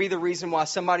never want to be the reason why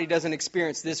somebody doesn't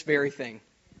experience this very thing.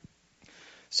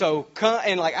 So,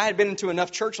 I had been into enough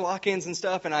church lock-ins and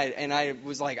stuff, and I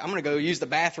was like, I'm going to go use the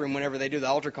bathroom whenever they do the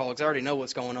altar call because I already know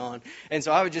what's going on. And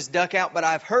so I would just duck out, but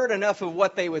I've heard enough of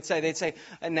what they would say. They'd say,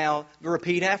 now,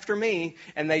 repeat after me,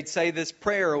 and they'd say this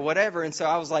prayer or whatever. And so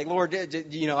I was like, Lord, I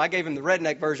gave him the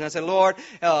redneck version. I said, Lord,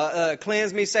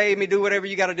 cleanse me, save me, do whatever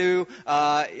you got to do.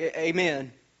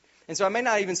 Amen. And so I may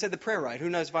not even say the prayer right. Who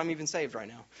knows if I'm even saved right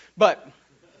now. But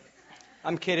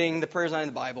I'm kidding. The prayer's not in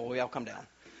the Bible. We all come down.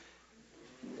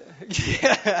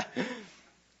 Yeah.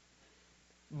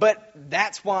 But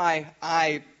that's why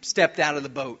I stepped out of the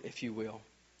boat, if you will.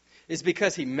 It's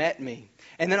because he met me.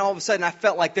 And then all of a sudden I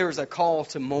felt like there was a call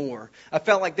to more. I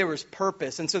felt like there was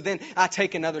purpose. And so then I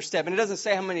take another step. And it doesn't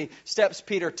say how many steps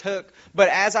Peter took. But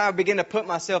as I begin to put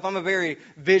myself, I'm a very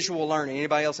visual learner.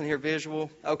 Anybody else in here visual?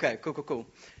 Okay, cool.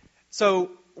 So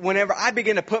whenever I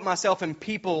begin to put myself in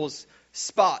people's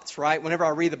spots, right? Whenever I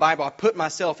read the Bible, I put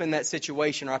myself in that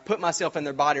situation, or I put myself in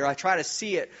their body, or I try to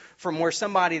see it from where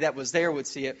somebody that was there would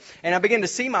see it. And I begin to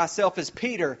see myself as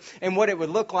Peter and what it would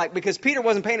look like, because Peter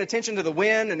wasn't paying attention to the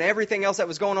wind and everything else that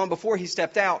was going on before he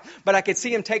stepped out. But I could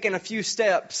see him taking a few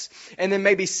steps and then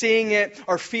maybe seeing it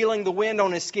or feeling the wind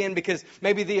on his skin, because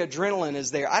maybe the adrenaline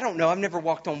is there. I don't know. I've never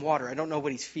walked on water. I don't know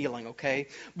what he's feeling, okay?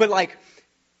 But like,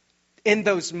 in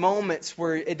those moments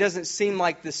where it doesn't seem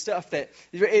like the stuff that,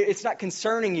 it's not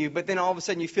concerning you, but then all of a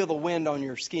sudden you feel the wind on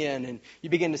your skin and you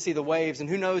begin to see the waves. And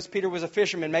who knows, Peter was a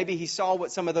fisherman. Maybe he saw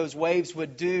what some of those waves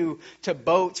would do to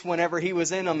boats whenever he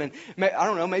was in them. And I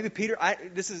don't know, maybe Peter,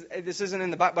 this isn't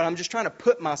in the Bible, but I'm just trying to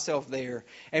put myself there.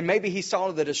 And maybe he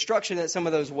saw the destruction that some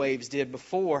of those waves did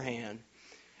beforehand.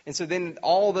 And so then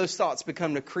all those thoughts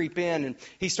become to creep in, and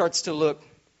he starts to look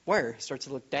where? He starts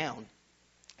to look down.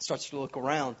 Starts to look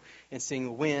around and seeing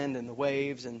the wind and the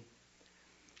waves, and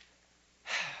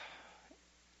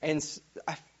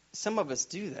some of us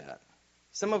do that.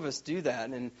 Some of us do that,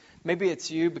 and maybe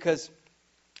it's you, because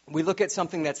we look at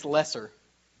something that's lesser.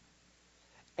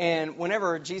 And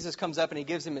whenever Jesus comes up and he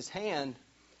gives him his hand,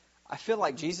 I feel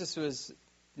like Jesus was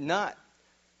not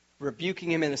rebuking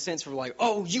him in a sense of like,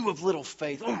 oh, you have little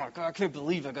faith. Oh my God, I can't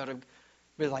believe I got to.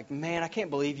 But like, man, I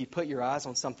can't believe you put your eyes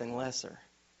on something lesser.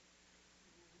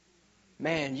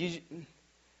 Man,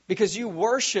 because you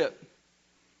worship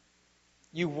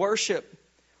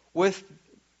with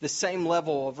the same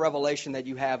level of revelation that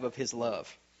you have of his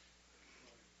love.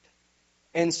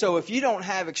 And so if you don't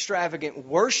have extravagant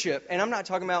worship, and I'm not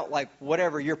talking about like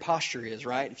whatever your posture is,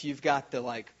 right? If you've got the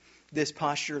like this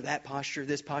posture, that posture,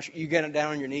 this posture, you get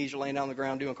down on your knees, you're laying down on the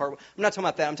ground doing cartwheel. I'm not talking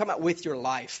about that. I'm talking about with your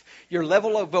life. Your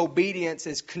level of obedience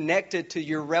is connected to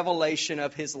your revelation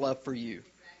of his love for you.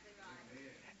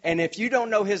 And if you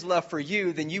don't know his love for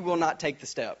you, then you will not take the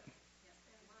step.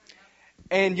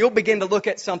 And you'll begin to look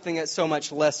at something that's so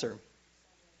much lesser.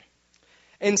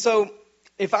 And so,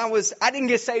 I didn't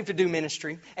get saved to do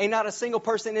ministry. Ain't not a single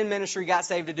person in ministry got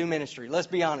saved to do ministry. Let's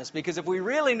be honest. Because if we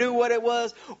really knew what it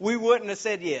was, we wouldn't have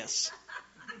said yes.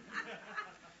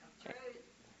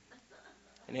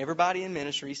 And everybody in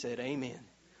ministry said amen.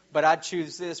 But I'd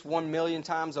choose this 1,000,000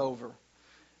 times over.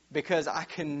 Because I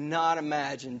cannot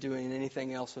imagine doing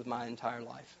anything else with my entire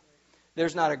life.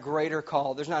 There's not a greater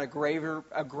call. There's not a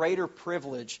greater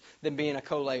privilege than being a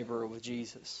co-laborer with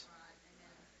Jesus.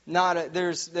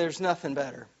 There's nothing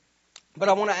better. But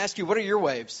I want to ask you, what are your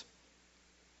waves?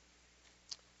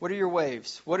 What are your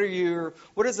waves? What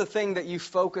is the thing that you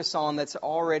focus on that's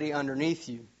already underneath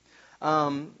you?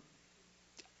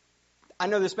 I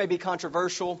know this may be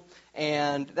controversial,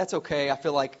 and that's okay. I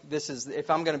feel like if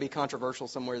I'm going to be controversial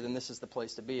somewhere, then this is the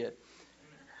place to be it.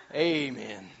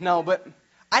 Amen. No, but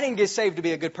I didn't get saved to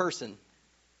be a good person.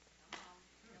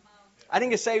 I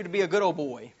didn't get saved to be a good old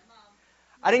boy.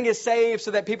 I didn't get saved so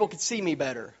that people could see me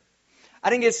better. I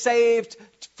didn't get saved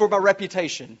for my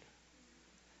reputation.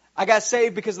 I got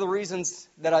saved because of the reasons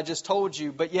that I just told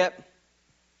you, but yet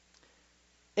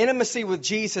intimacy with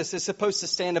Jesus is supposed to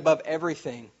stand above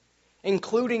everything.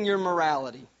 Including your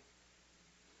morality.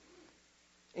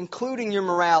 Including your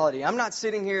morality. I'm not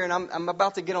sitting here and I'm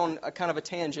about to get on a kind of a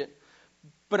tangent,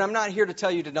 but I'm not here to tell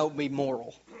you to not be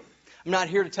moral. I'm not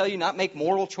here to tell you not make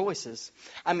moral choices.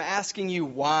 I'm asking you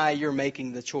why you're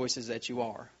making the choices that you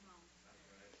are.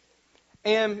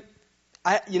 And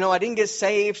I didn't get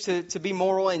saved to be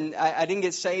moral, and I didn't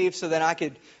get saved so that I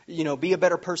could, be a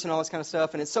better person, all this kind of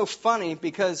stuff. And it's so funny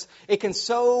because it can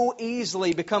so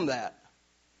easily become that.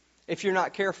 If you're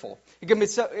not careful,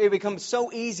 it becomes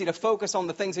so easy to focus on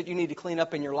the things that you need to clean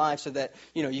up in your life so that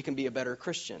you can be a better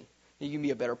Christian, you can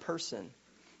be a better person,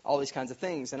 all these kinds of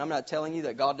things. And I'm not telling you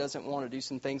that God doesn't want to do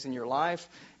some things in your life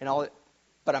and all it,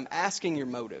 but I'm asking your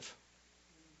motive.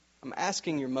 I'm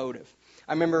asking your motive.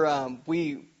 I remember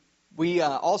we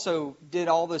also did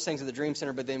all those things at the Dream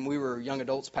Center, but then we were young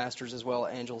adults pastors as well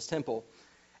at Angel's Temple,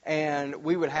 and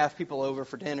we would have people over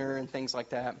for dinner and things like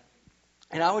that.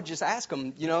 And I would just ask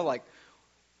them,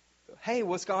 hey,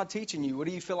 what's God teaching you? What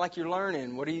do you feel like you're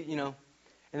learning? What do you.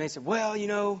 And they said, well,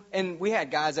 and we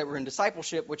had guys that were in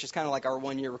discipleship, which is kind of like our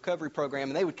 1-year recovery program,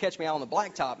 and they would catch me out on the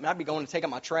blacktop, and I'd be going to take out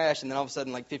my trash, and then all of a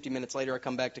sudden, like 50 minutes later, I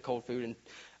come back to cold food and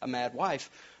a mad wife.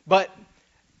 But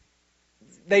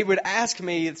they would ask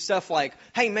me stuff like,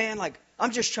 hey, man, like,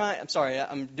 I'm just trying. I'm sorry,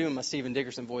 I'm doing my Stephen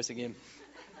Dickerson voice again.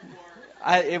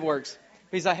 It works.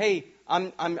 He's like, hey,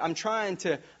 I'm trying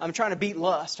to beat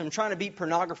lust. I'm trying to beat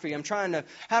pornography. I'm trying to,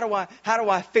 how do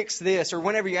I fix this? Or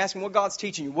whenever you ask him what God's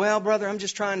teaching you, well, brother, I'm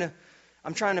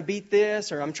trying to beat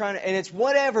this, or and it's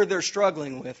whatever they're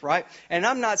struggling with, right? And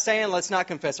I'm not saying let's not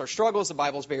confess our struggles. The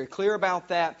Bible's very clear about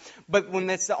that. But when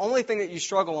that's the only thing that you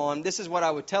struggle on, this is what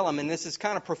I would tell them, and this is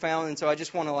kind of profound, and so I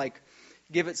just want to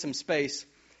give it some space.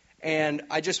 And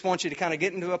I just want you to kind of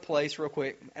get into a place real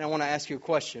quick, and I want to ask you a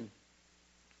question.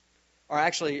 Or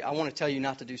actually, I want to tell you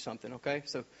not to do something, okay?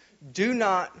 So do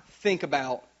not think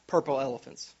about purple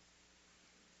elephants.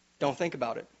 Don't think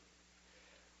about it.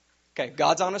 Okay,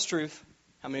 God's honest truth.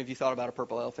 How many of you thought about a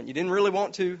purple elephant? You didn't really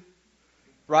want to,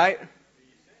 right?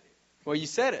 Well, you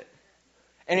said it.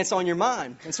 And it's on your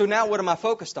mind. And so now what am I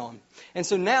focused on? And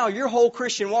so now your whole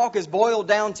Christian walk is boiled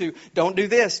down to, don't do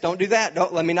this, don't do that,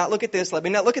 let me not look at this, let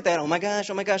me not look at that. Oh my gosh,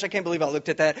 I can't believe I looked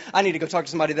at that. I need to go talk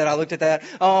to somebody that I looked at that.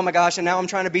 Oh my gosh, and now I'm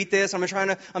trying to beat this. I'm trying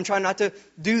not to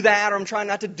do that, or I'm trying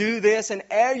not to do this. And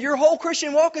your whole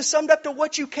Christian walk is summed up to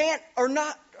what you can't or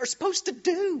not are supposed to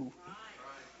do.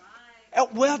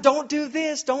 Well, don't do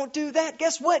this, don't do that.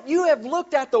 Guess what? You have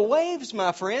looked at the waves,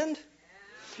 my friend.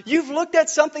 You've looked at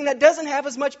something that doesn't have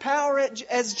as much power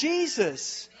as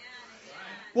Jesus.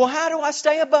 Well, how do I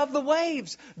stay above the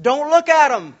waves? Don't look at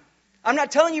them. I'm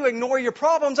not telling you ignore your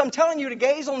problems. I'm telling you to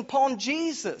gaze upon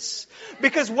Jesus.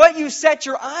 Because what you set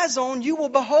your eyes on, you will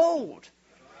behold.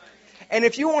 And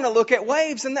if you want to look at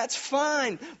waves, then that's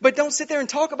fine. But don't sit there and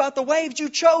talk about the waves. You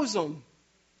chose them.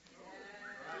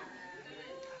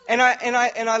 And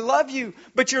I love you,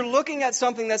 but you're looking at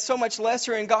something that's so much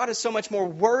lesser, and God is so much more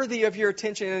worthy of your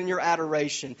attention and your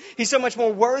adoration. He's so much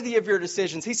more worthy of your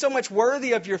decisions. He's so much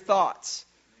worthy of your thoughts.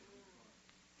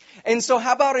 And so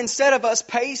how about instead of us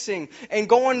pacing and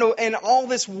going to and all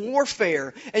this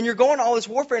warfare, and you're going to all this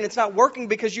warfare and it's not working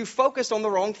because you focused on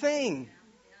the wrong thing.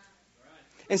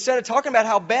 Instead of talking about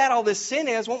how bad all this sin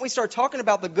is, won't we start talking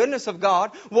about the goodness of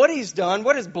God, what He's done,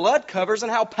 what His blood covers,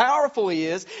 and how powerful He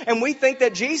is? And we think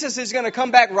that Jesus is going to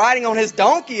come back riding on His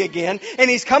donkey again, and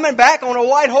He's coming back on a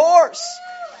white horse.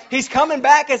 He's coming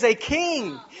back as a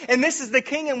king. And this is the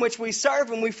king in which we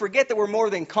serve, and we forget that we're more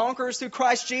than conquerors through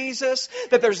Christ Jesus,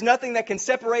 that there's nothing that can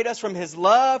separate us from His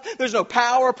love. There's no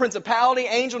power, principality,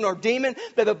 angel, nor demon.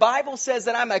 That the Bible says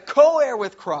that I'm a co-heir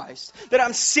with Christ, that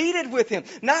I'm seated with Him,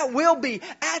 not will be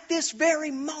at this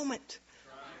very moment.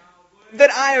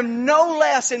 That I am no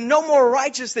less and no more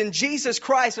righteous than Jesus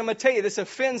Christ. I'm going to tell you, this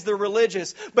offends the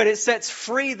religious, but it sets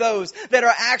free those that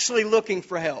are actually looking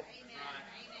for help.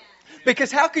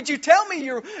 Because how could you tell me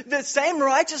you're the same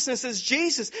righteousness as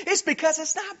Jesus? It's because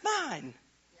it's not mine.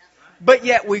 But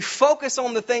yet we focus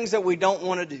on the things that we don't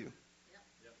want to do.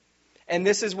 And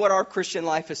this is what our Christian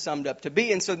life is summed up to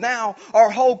be. And so now our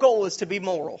whole goal is to be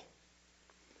moral.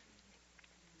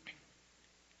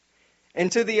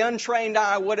 And to the untrained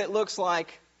eye, what it looks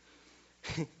like,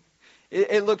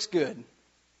 it looks good.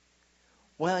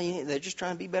 Well, they're just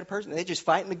trying to be a better person. They're just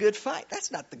fighting the good fight.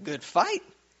 That's not the good fight.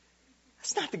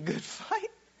 That's not the good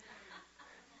fight.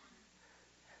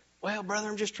 Well, brother,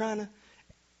 I'm just trying to.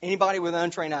 Anybody with an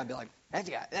untrained eye would be like,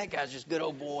 that guy's just a good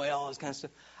old boy, all this kind of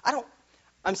stuff.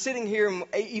 I'm sitting here,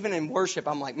 even in worship,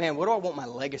 I'm like, man, what do I want my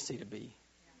legacy to be?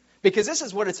 Because this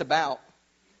is what it's about.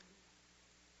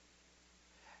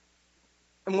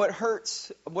 And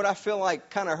what I feel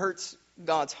like kind of hurts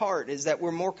God's heart is that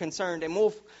we're more concerned, and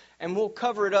we'll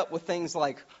cover it up with things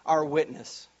like our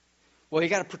witness. Well, you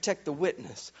got to protect the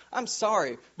witness. I'm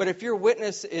sorry, but if your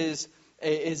witness is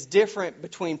different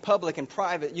between public and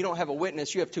private, you don't have a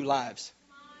witness, you have two lives.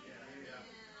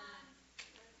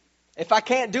 If I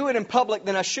can't do it in public,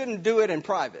 then I shouldn't do it in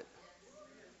private.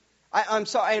 I'm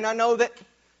sorry, and I know that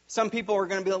some people are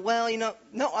going to be like, well,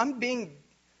 no, I'm being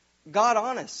God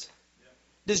honest.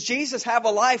 Does Jesus have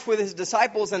a life with His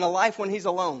disciples and a life when He's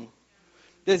alone?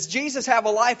 Does Jesus have a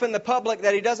life in the public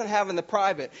that He doesn't have in the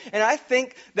private? And I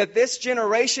think that this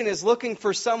generation is looking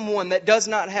for someone that does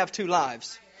not have two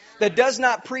lives. That does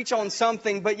not preach on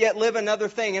something but yet live another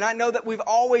thing. And I know that we've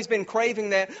always been craving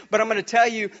that, but I'm going to tell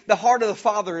you, the heart of the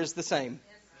Father is the same.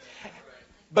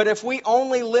 But if we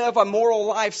only live a moral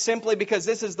life simply because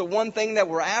this is the one thing that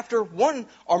we're after,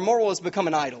 our moral has become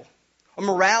an idol. A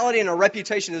morality and a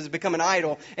reputation has become an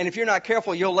idol. And if you're not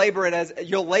careful, you'll label it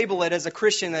as a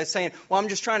Christian that's saying, well, I'm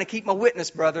just trying to keep my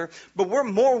witness, brother. But we're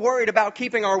more worried about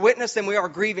keeping our witness than we are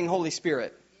grieving Holy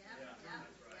Spirit.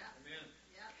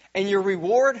 And your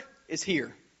reward is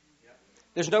here.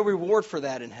 There's no reward for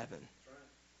that in heaven.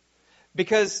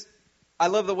 Because I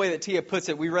love the way that Tia puts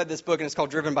it. We read this book, and it's called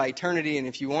Driven by Eternity. And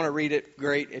if you want to read it,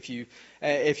 great. If you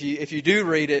do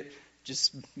read it,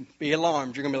 just be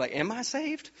alarmed. You're gonna be like, "Am I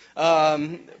saved?"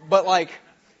 But like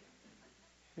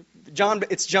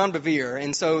it's John Bevere,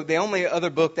 and so the only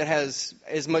other book that has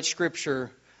as much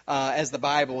scripture as the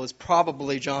Bible is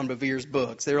probably John Bevere's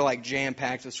books. They're like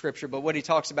jam-packed with scripture. But what he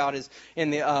talks about is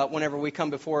in the whenever we come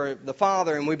before the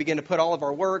Father and we begin to put all of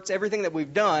our works, everything that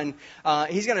we've done,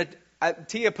 he's going to.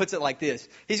 Tia puts it like this.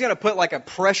 He's going to put like a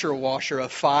pressure washer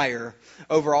of fire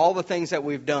over all the things that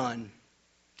we've done.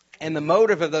 And the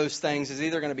motive of those things is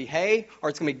either going to be hay or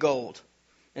it's going to be gold.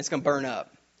 And it's going to burn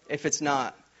up if it's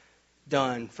not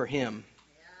done for Him.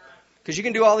 Because you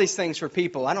can do all these things for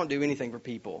people. I don't do anything for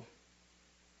people.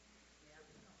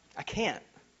 I can't.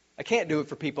 I can't do it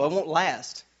for people. It won't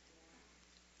last.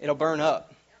 It'll burn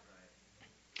up.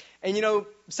 And you know,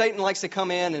 Satan likes to come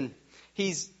in, and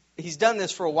he's done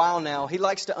this for a while now. He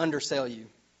likes to undersell you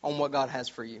on what God has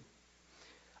for you.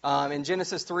 In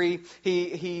Genesis 3,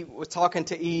 he was talking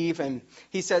to Eve, and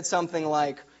he said something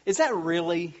like, "Is that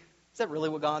really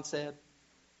what God said?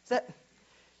 Is that,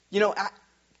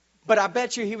 but I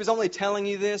bet you he was only telling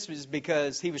you this was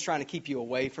because he was trying to keep you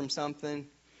away from something.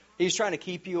 He was trying to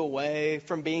keep you away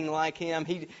from being like him.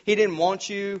 He didn't want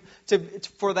you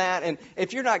for that. And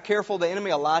if you're not careful, the enemy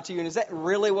will lie to you. And is that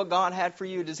really what God had for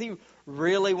you? Does He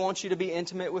really want you to be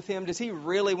intimate with Him? Does He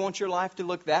really want your life to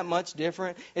look that much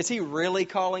different? Is He really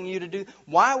calling you to do?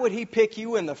 Why would He pick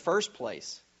you in the first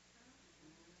place?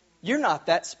 You're not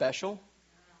that special.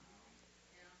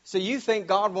 So you think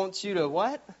God wants you to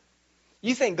what?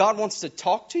 You think God wants to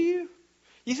talk to you?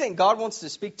 You think God wants to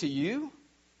speak to you?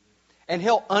 And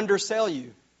He'll undersell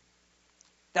you.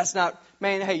 That's not,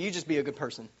 man, hey, you just be a good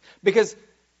person. Because,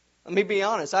 let me be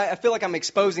honest, I feel like I'm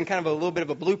exposing kind of a little bit of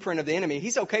a blueprint of the enemy.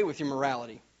 He's okay with your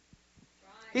morality.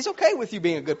 He's okay with you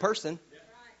being a good person.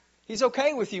 He's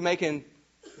okay with you making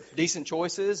decent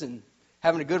choices and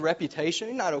having a good reputation.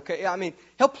 He's not okay. I mean,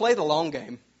 He'll play the long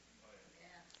game.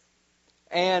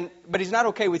 But He's not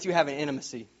okay with you having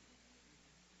intimacy.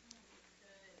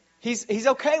 He's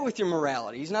okay with your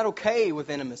morality. He's not okay with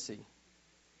intimacy.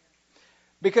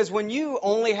 Because when you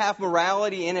only have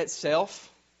morality in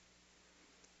itself,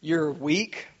 you're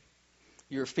weak.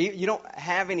 You don't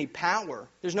have any power.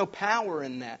 There's no power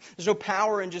in that. There's no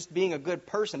power in just being a good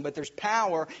person, but there's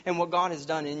power in what God has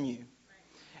done in you.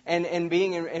 And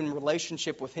being in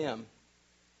relationship with Him.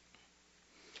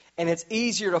 And it's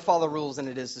easier to follow rules than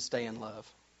it is to stay in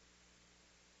love.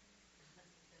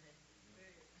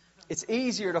 It's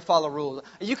easier to follow rules.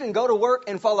 You can go to work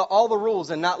and follow all the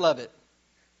rules and not love it.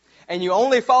 And you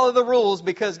only follow the rules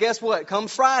because guess what? Come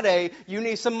Friday, you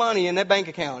need some money in that bank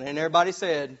account. And everybody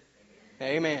said,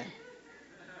 Amen.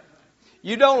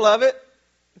 You don't love it.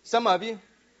 Some of you.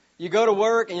 You go to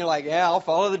work and you're like, yeah, I'll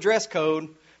follow the dress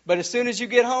code. But as soon as you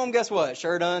get home, guess what?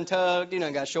 Shirt untucked,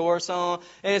 got shorts on.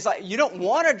 And it's like, you don't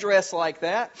want to dress like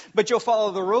that, but you'll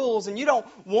follow the rules. And you don't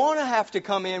want to have to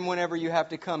come in whenever you have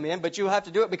to come in, but you'll have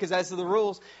to do it because that's the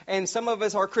rules. And some of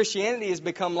us, our Christianity has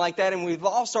become like that, and we've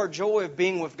lost our joy of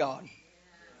being with God.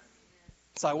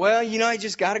 It's like, well, I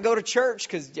just got to go to church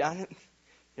because I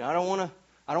don't want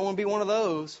to be one of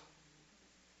those.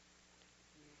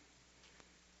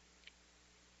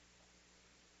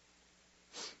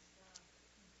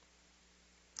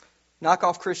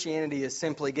 Knockoff Christianity is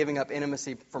simply giving up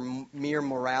intimacy for mere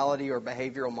morality or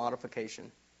behavioral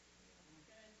modification.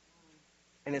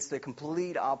 And it's the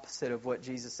complete opposite of what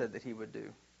Jesus said that He would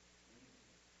do.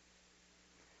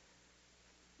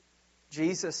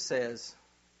 Jesus says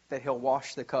that He'll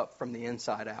wash the cup from the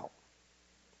inside out.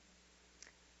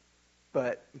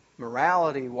 But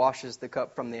morality washes the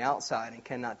cup from the outside and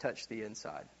cannot touch the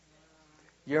inside.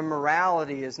 Your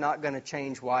morality is not going to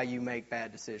change why you make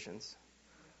bad decisions.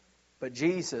 But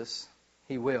Jesus,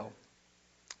 He will.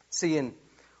 See, and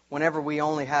whenever we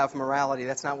only have morality,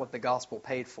 that's not what the gospel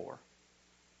paid for.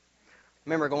 I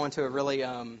remember going to a really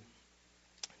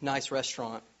nice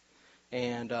restaurant,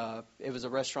 and it was a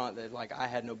restaurant that I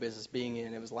had no business being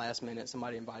in. It was last minute.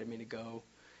 Somebody invited me to go,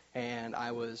 and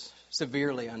I was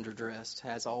severely underdressed,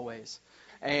 as always.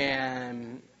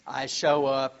 And I show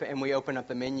up, and we open up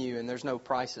the menu, and there's no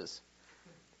prices.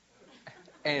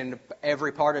 And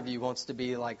every part of you wants to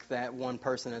be like that one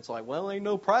person that's like, well, ain't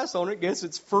no price on it. Guess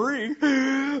it's free.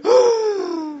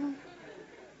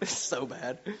 It's so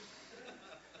bad.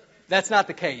 That's not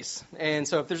the case. And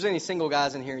so if there's any single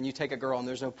guys in here and you take a girl and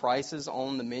there's no prices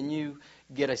on the menu,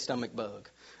 get a stomach bug.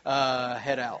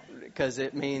 Head out. Because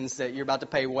it means that you're about to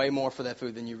pay way more for that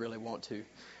food than you really want to.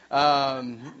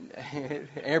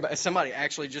 Somebody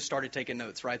actually just started taking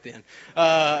notes right then.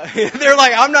 They're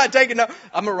like, I'm not taking notes.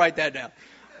 I'm going to write that down.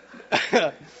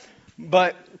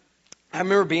 But I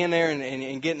remember being there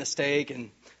and getting a steak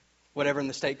and whatever, and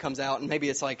the steak comes out, and maybe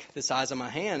it's like the size of my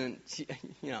hand,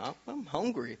 and I'm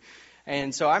hungry.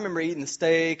 And so I remember eating the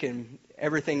steak and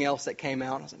everything else that came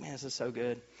out. I was like, man, this is so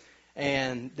good.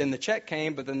 And then the check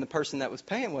came, but then the person that was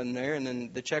paying wasn't there, and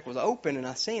then the check was open, and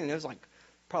I seen it, and it was like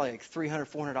probably like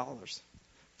 $300, $400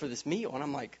 for this meal. And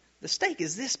I'm like, the steak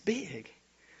is this big.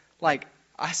 Like,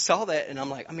 I saw that, and I'm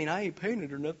like, I mean, I ain't paying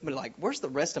it or nothing, but like, where's the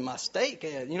rest of my steak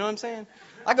at? You know what I'm saying?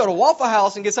 I go to Waffle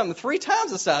House and get something 3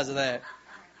 times the size of that.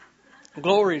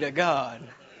 Glory to God.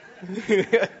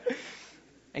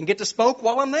 And get to smoke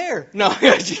while I'm there. No,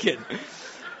 just kidding.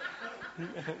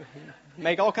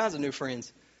 Make all kinds of new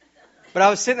friends. But I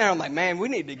was sitting there, I'm like, man, we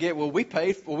need to get what we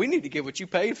paid for. We need to get what you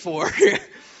paid for.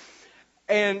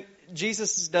 And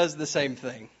Jesus does the same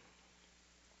thing.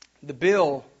 The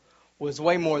bill was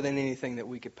way more than anything that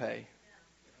we could pay.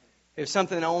 It was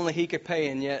something only He could pay,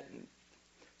 and yet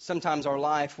sometimes our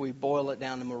life, we boil it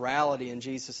down to morality, and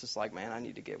Jesus is like, man, I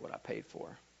need to get what I paid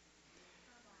for.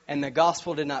 And the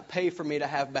gospel did not pay for me to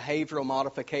have behavioral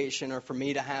modification or for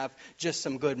me to have just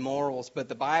some good morals. But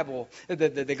the Bible,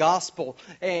 the gospel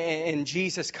and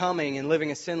Jesus coming and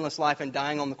living a sinless life and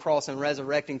dying on the cross and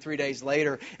resurrecting 3 days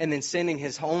later and then sending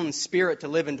His own Spirit to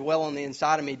live and dwell on the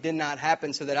inside of me did not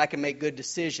happen so that I could make good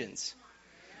decisions.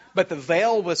 But the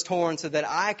veil was torn so that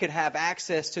I could have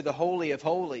access to the Holy of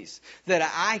Holies, that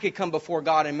I could come before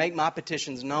God and make my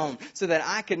petitions known, so that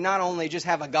I could not only just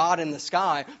have a God in the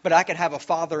sky, but I could have a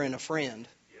Father and a friend.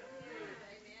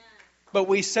 But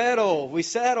we settle, we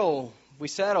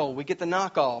get the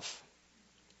knockoff.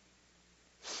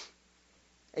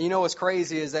 And you know what's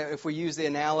crazy is that if we use the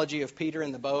analogy of Peter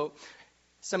in the boat,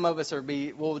 some of us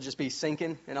will just be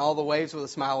sinking in all the waves with a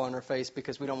smile on our face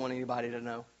because we don't want anybody to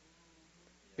know.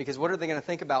 Because what are they going to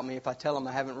think about me if I tell them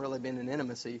I haven't really been in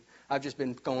intimacy? I've just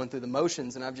been going through the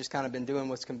motions and I've just kind of been doing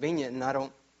what's convenient and I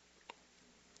don't...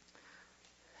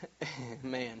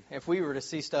 Man, if we were to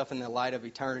see stuff in the light of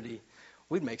eternity,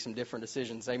 we'd make some different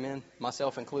decisions. Amen?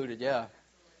 Myself included, yeah.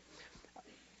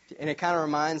 And it kind of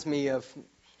reminds me of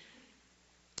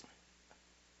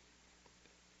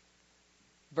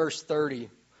verse 30,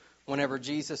 whenever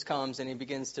Jesus comes and He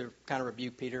begins to kind of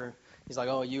rebuke Peter. He's like,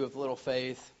 oh, you of little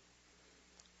faith.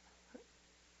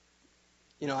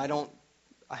 You know,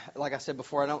 like I said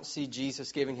before, I don't see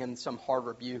Jesus giving him some hard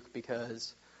rebuke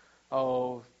because,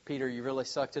 oh, Peter, you really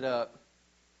sucked it up.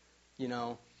 You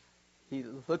know, He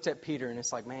looked at Peter and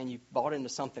it's like, man, you bought into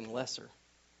something lesser.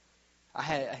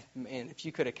 Man, if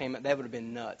you could have came up, that would have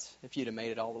been nuts if you'd have made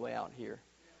it all the way out here.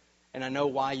 And I know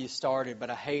why you started,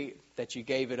 but I hate that you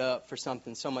gave it up for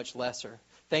something so much lesser.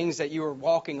 Things that you were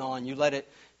walking on, you let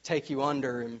it take you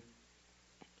under. And,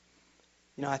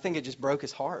 you know, I think it just broke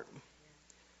his heart.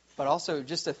 But also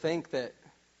just to think that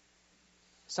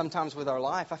sometimes with our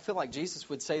life, I feel like Jesus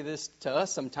would say this to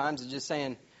us sometimes, just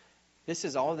saying, this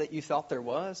is all that you thought there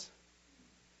was?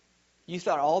 You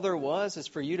thought all there was is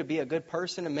for you to be a good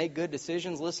person and make good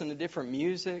decisions, listen to different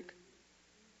music,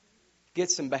 get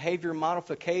some behavior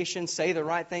modification, say the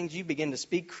right things. You begin to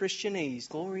speak Christianese.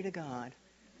 Glory to God.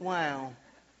 Wow.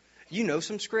 You know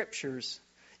some scriptures.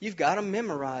 You've got them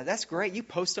memorized. That's great. You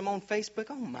post them on Facebook.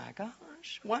 Oh my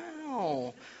gosh.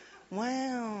 Wow.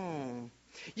 Wow.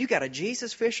 You got a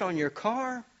Jesus fish on your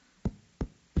car?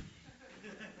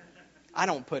 I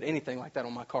don't put anything like that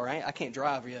on my car. I can't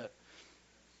drive yet.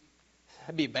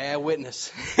 That'd be a bad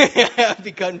witness. I'd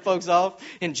be cutting folks off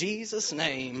in Jesus'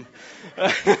 name.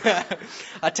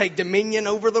 I take dominion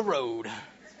over the road.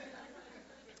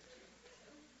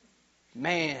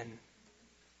 Man.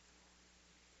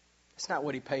 That's not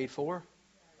what He paid for.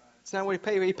 It's not what He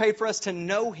paid for. He paid for us to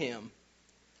know Him.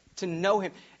 To know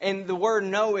Him. And the word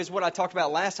know is what I talked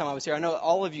about last time I was here. I know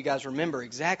all of you guys remember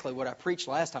exactly what I preached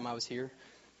last time I was here.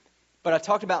 But I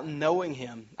talked about knowing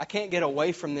Him. I can't get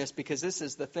away from this because this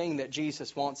is the thing that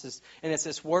Jesus wants us. And it's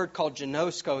this word called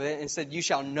gnosko. It said, you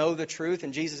shall know the truth.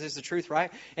 And Jesus is the truth,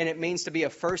 right? And it means to be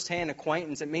a first-hand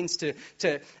acquaintance. It means to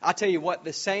I'll tell you what,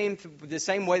 the same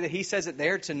way that He says it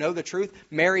there, to know the truth.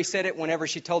 Mary said it whenever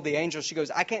she told the angel, she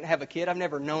goes, I can't have a kid. I've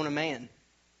never known a man.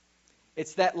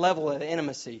 It's that level of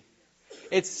intimacy.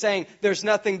 It's saying there's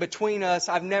nothing between us.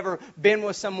 I've never been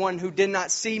with someone who did not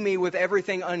see me with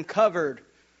everything uncovered.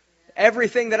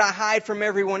 Everything that I hide from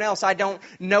everyone else. I don't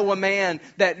know a man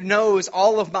that knows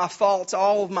all of my faults,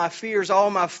 all of my fears,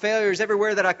 all my failures,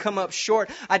 everywhere that I come up short.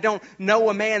 I don't know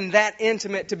a man that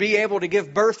intimate to be able to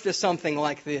give birth to something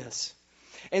like this.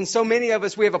 And so many of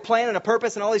us, we have a plan and a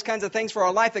purpose and all these kinds of things for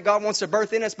our life that God wants to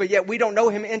birth in us, but yet we don't know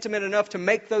Him intimate enough to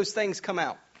make those things come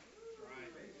out.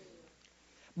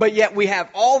 But yet we have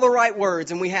all the right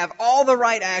words and we have all the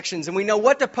right actions and we know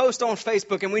what to post on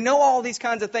Facebook and we know all these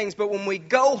kinds of things, but when we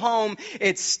go home,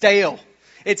 it's stale.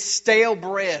 It's stale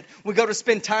bread. We go to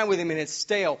spend time with Him and it's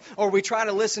stale. Or we try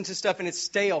to listen to stuff and it's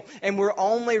stale. And we're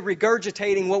only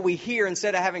regurgitating what we hear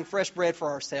instead of having fresh bread for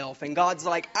ourselves. And God's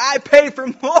like, I pay for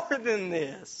more than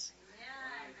this.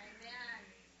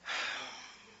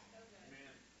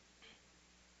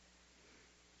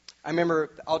 I remember,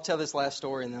 I'll tell this last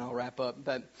story and then I'll wrap up.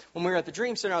 But when we were at the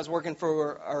Dream Center, I was working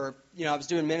for, I was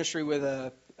doing ministry with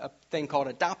a thing called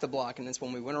Adopt a Block. And that's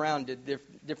when we went around and did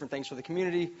different things for the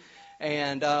community.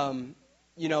 And,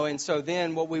 and so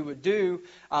then what we would do,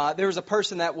 there was a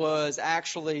person that was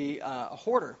actually a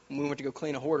hoarder. And we went to go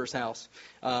clean a hoarder's house.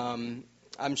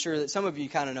 I'm sure that some of you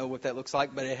kind of know what that looks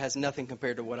like, but it has nothing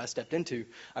compared to what I stepped into.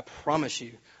 I promise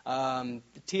you.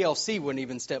 TLC wouldn't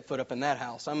even step foot up in that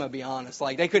house. I'm going to be honest.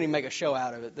 Like, they couldn't even make a show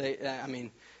out of it.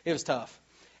 It was tough.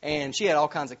 And she had all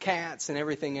kinds of cats and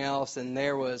everything else, and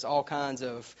there was all kinds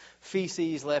of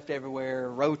feces left everywhere,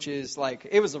 roaches. Like,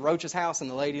 it was the roach's house, and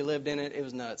the lady lived in it. It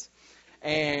was nuts.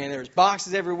 And there was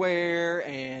boxes everywhere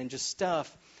and just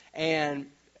stuff. And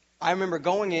I remember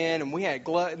going in, and we had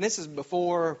gloves, and this is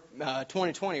before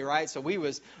 2020, right? So we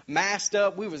was masked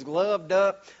up, we was gloved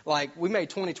up. Like, we made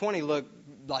 2020 look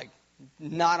like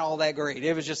not all that great.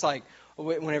 It was just like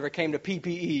whenever it came to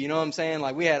PPE, you know what I'm saying?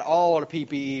 Like, we had all the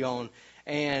PPE on.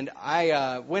 And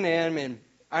I went in, and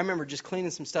I remember just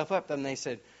cleaning some stuff up, and they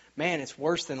said, man, it's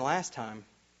worse than last time.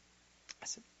 I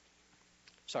said,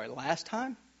 sorry, last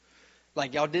time?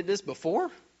 Like, y'all did this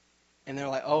before? And they're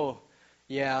like, oh,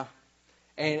 yeah.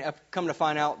 And I've come to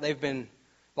find out they've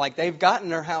gotten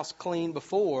their house clean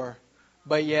before,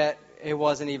 but yet it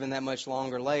wasn't even that much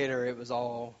longer later. It was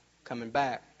all coming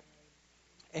back.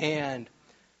 And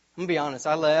I'm going to be honest,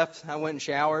 I left, I went and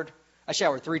showered. I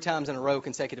showered 3 times in a row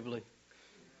consecutively.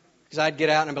 Because I'd get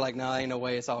out and I'd be like, no, ain't no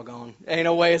way it's all gone. Ain't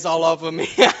no way it's all off of me.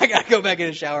 I got to go back in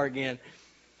the shower again.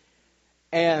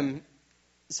 And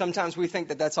sometimes we think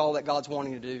that that's all that God's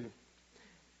wanting to do.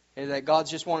 And that God's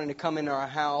just wanting to come into our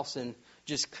house and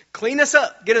just clean us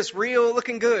up, get us real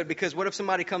looking good. Because what if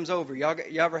somebody comes over? Y'all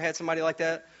ever had somebody like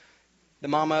that? The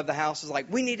mama of the house is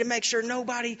like, we need to make sure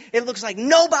it looks like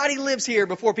nobody lives here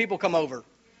before people come over.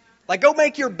 Like, go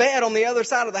make your bed on the other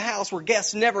side of the house where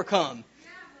guests never come.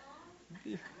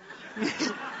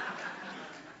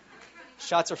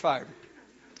 Shots are fired.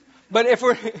 But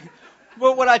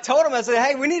what I told him, I said,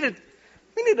 hey, we need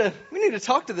to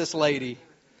talk to this lady,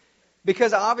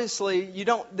 because obviously you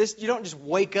don't just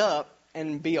wake up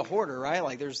and be a hoarder, right?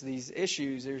 Like, there's these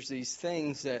issues, there's these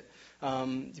things that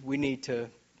we need to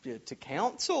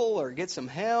counsel or get some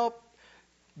help.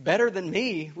 Better than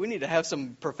me, we need to have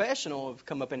some professional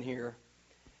come up in here.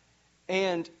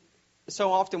 And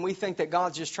so often we think that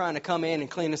God's just trying to come in and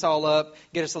clean us all up,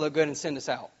 get us to look good, and send us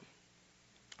out.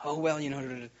 Oh, well,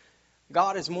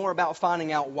 God is more about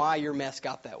finding out why your mess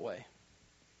got that way.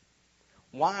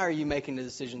 Why are you making the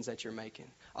decisions that you're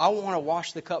making? I want to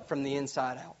wash the cup from the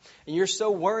inside out. And you're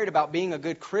so worried about being a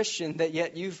good Christian that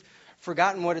yet you've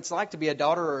forgotten what it's like to be a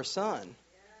daughter or a son.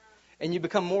 And you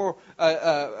become more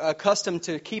accustomed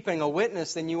to keeping a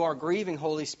witness than you are grieving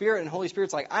Holy Spirit. And Holy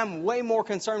Spirit's like, I'm way more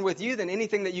concerned with you than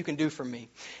anything that you can do for me.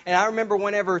 And I remember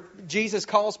whenever Jesus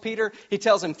calls Peter, He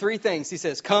tells him 3 things. He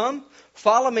says, come,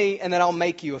 follow me, and then I'll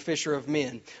make you a fisher of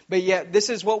men. But yet,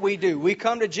 this is what we do. We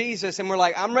come to Jesus and we're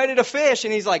like, I'm ready to fish.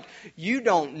 And He's like, you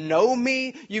don't know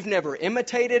me. You've never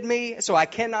imitated me. So I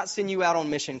cannot send you out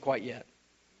on mission quite yet.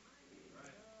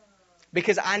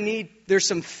 Because there's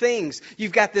some things.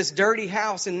 You've got this dirty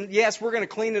house, and yes, we're going to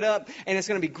clean it up, and it's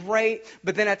going to be great.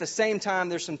 But then at the same time,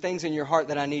 there's some things in your heart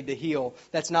that I need to heal.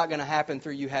 That's not going to happen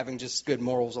through you having just good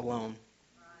morals alone.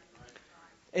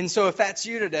 And so if that's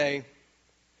you today,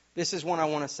 this is what I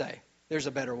want to say. There's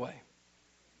a better way.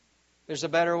 There's a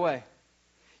better way.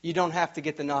 You don't have to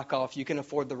get the knockoff. You can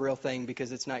afford the real thing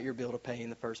because it's not your bill to pay in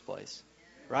the first place.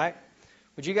 Right?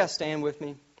 Would you guys stand with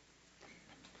me?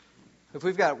 If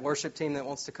we've got a worship team that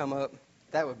wants to come up,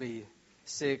 that would be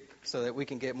sick so that we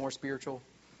can get more spiritual.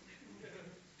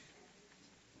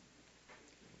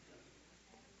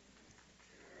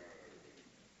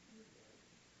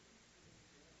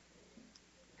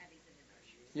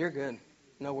 You're good.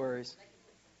 No worries.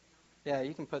 Yeah,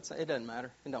 you can put some. It doesn't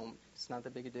matter. It's not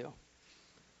that big a deal.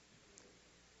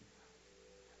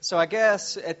 So I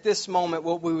guess at this moment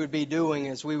what we would be doing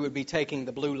is we would be taking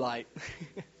the blue light.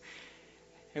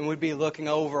 And we'd be looking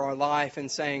over our life and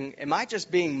saying, am I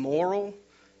just being moral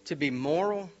to be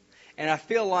moral? And I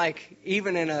feel like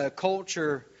even in a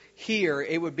culture here,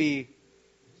 it would be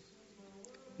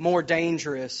more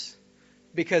dangerous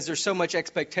because there's so much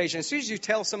expectation. As soon as you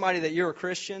tell somebody that you're a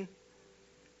Christian,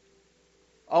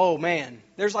 oh man,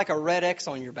 there's like a red X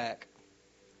on your back.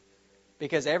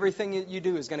 Because everything that you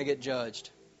do is going to get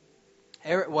judged.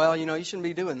 Well, you shouldn't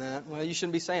be doing that. Well, you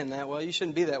shouldn't be saying that. Well, you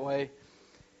shouldn't be that way.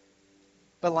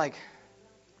 But I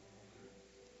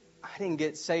didn't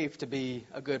get saved to be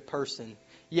a good person.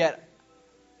 Yet,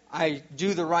 I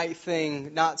do the right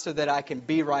thing not so that I can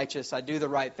be righteous. I do the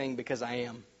right thing because I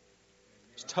am.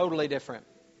 It's totally different.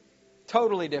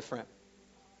 Totally different.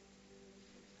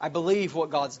 I believe what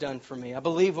God's done for me. I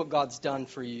believe what God's done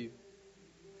for you.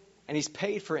 And He's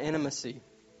paid for intimacy.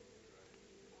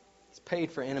 He's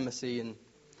paid for intimacy. And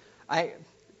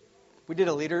we did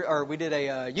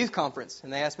a youth conference,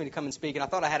 and they asked me to come and speak, and I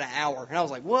thought I had an hour. And I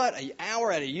was like, what? An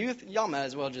hour at a youth? Y'all might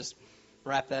as well just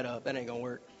wrap that up. That ain't going to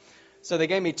work. So they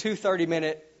gave me 2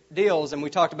 30-minute deals, and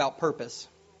we talked about purpose.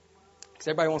 Because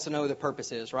everybody wants to know what the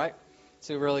purpose is, right?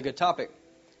 It's a really good topic.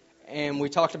 And we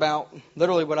talked about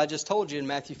literally what I just told you in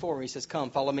Matthew 4, where He says, come,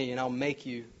 follow me, and I'll make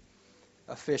you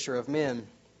a fisher of men.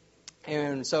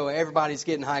 And so everybody's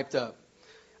getting hyped up.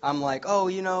 I'm like,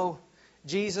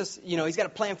 Jesus, He's got a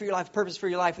plan for your life, a purpose for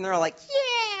your life. And they're all like,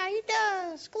 yeah, He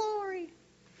does, glory.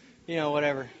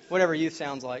 Whatever youth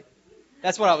sounds like.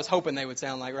 That's what I was hoping they would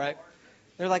sound like, right?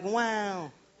 They're like,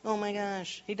 wow, oh my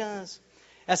gosh, He does.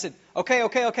 I said, okay.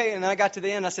 And then I got to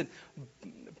the end, I said,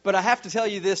 but I have to tell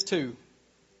you this too.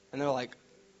 And they're like,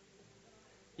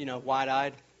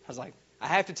 wide-eyed. I was like, I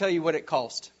have to tell you what it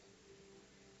cost.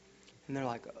 And they're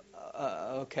like,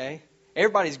 okay.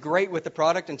 Everybody's great with the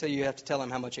product until you have to tell them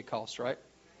how much it costs, right?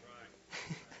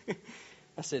 Right.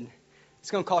 I said, it's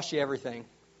going to cost you everything.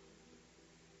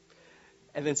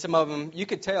 And then some of them, you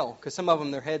could tell, because some of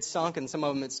them, their heads sunk, and some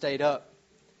of them had stayed up.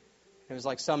 It was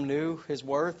like some knew His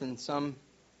worth, and some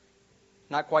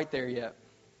not quite there yet.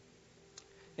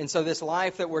 And so this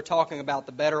life that we're talking about,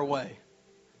 the better way,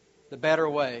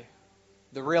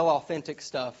 the real authentic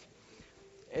stuff,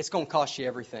 it's going to cost you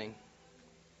everything.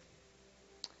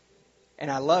 And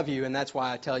I love you, and that's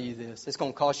why I tell you this. It's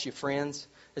going to cost you friends.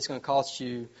 It's going to cost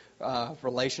you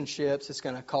relationships. It's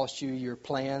going to cost you your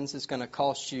plans. It's going to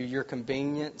cost you your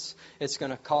convenience. It's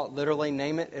going to cost, literally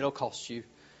name it, it'll cost you.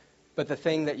 But the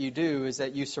thing that you do is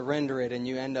that you surrender it, and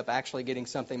you end up actually getting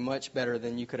something much better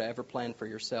than you could have ever planned for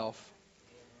yourself.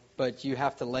 But you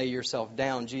have to lay yourself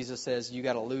down. Jesus says you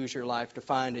got to lose your life to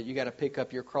find it. You got to pick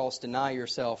up your cross, deny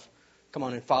yourself. Come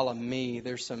on and follow me.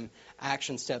 There's some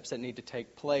action steps that need to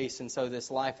take place. And so this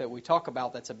life that we talk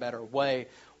about, that's a better way.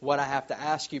 What I have to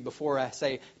ask you before I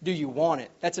say, do you want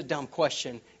it? That's a dumb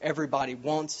question. Everybody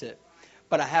wants it.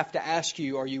 But I have to ask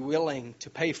you, are you willing to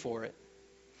pay for it?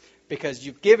 Because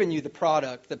you've given you the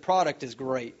product. The product is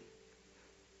great.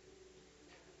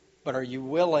 But are you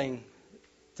willing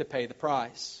to pay the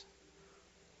price?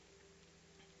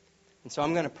 And so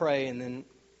I'm going to pray, and then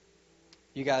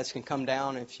you guys can come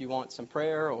down if you want some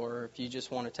prayer, or if you just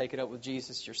want to take it up with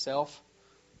Jesus yourself.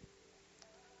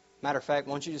 Matter of fact,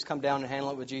 why don't you just come down and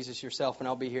handle it with Jesus yourself, and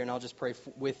I'll be here and I'll just pray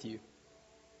with you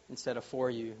instead of for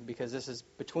you, because this is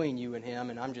between you and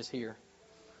Him, and I'm just here.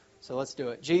 So let's do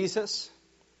it. Jesus,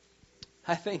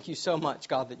 I thank you so much,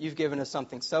 God, that you've given us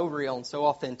something so real and so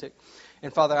authentic.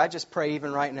 And Father, I just pray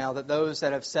even right now that those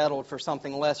that have settled for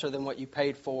something lesser than what you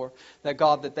paid for, that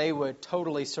God, that they would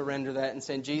totally surrender that and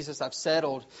say, Jesus, I've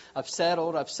settled.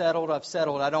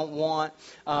 I don't want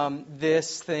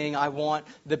this thing. I want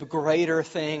the greater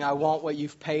thing. I want what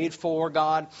you've paid for,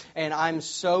 God. And I'm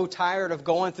so tired of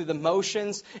going through the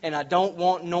motions, and I don't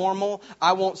want normal.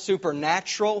 I want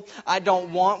supernatural. I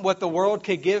don't want what the world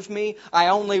could give me. I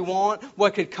only want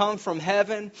what could come from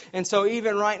heaven. And so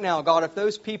even right now, God, if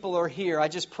those people are here, I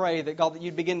just pray that, God, that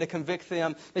you'd begin to convict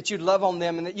them, that you'd love on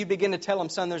them, and that you'd begin to tell them,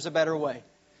 son, there's a better way.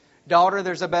 Daughter,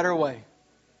 there's a better way.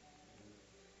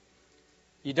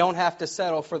 You don't have to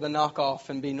settle for the knockoff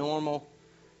and be normal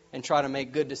and try to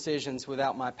make good decisions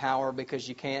without my power, because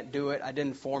you can't do it. I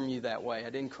didn't form you that way. I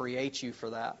didn't create you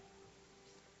for that.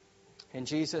 And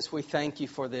Jesus, we thank you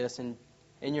for this. And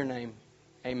in your name,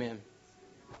 amen.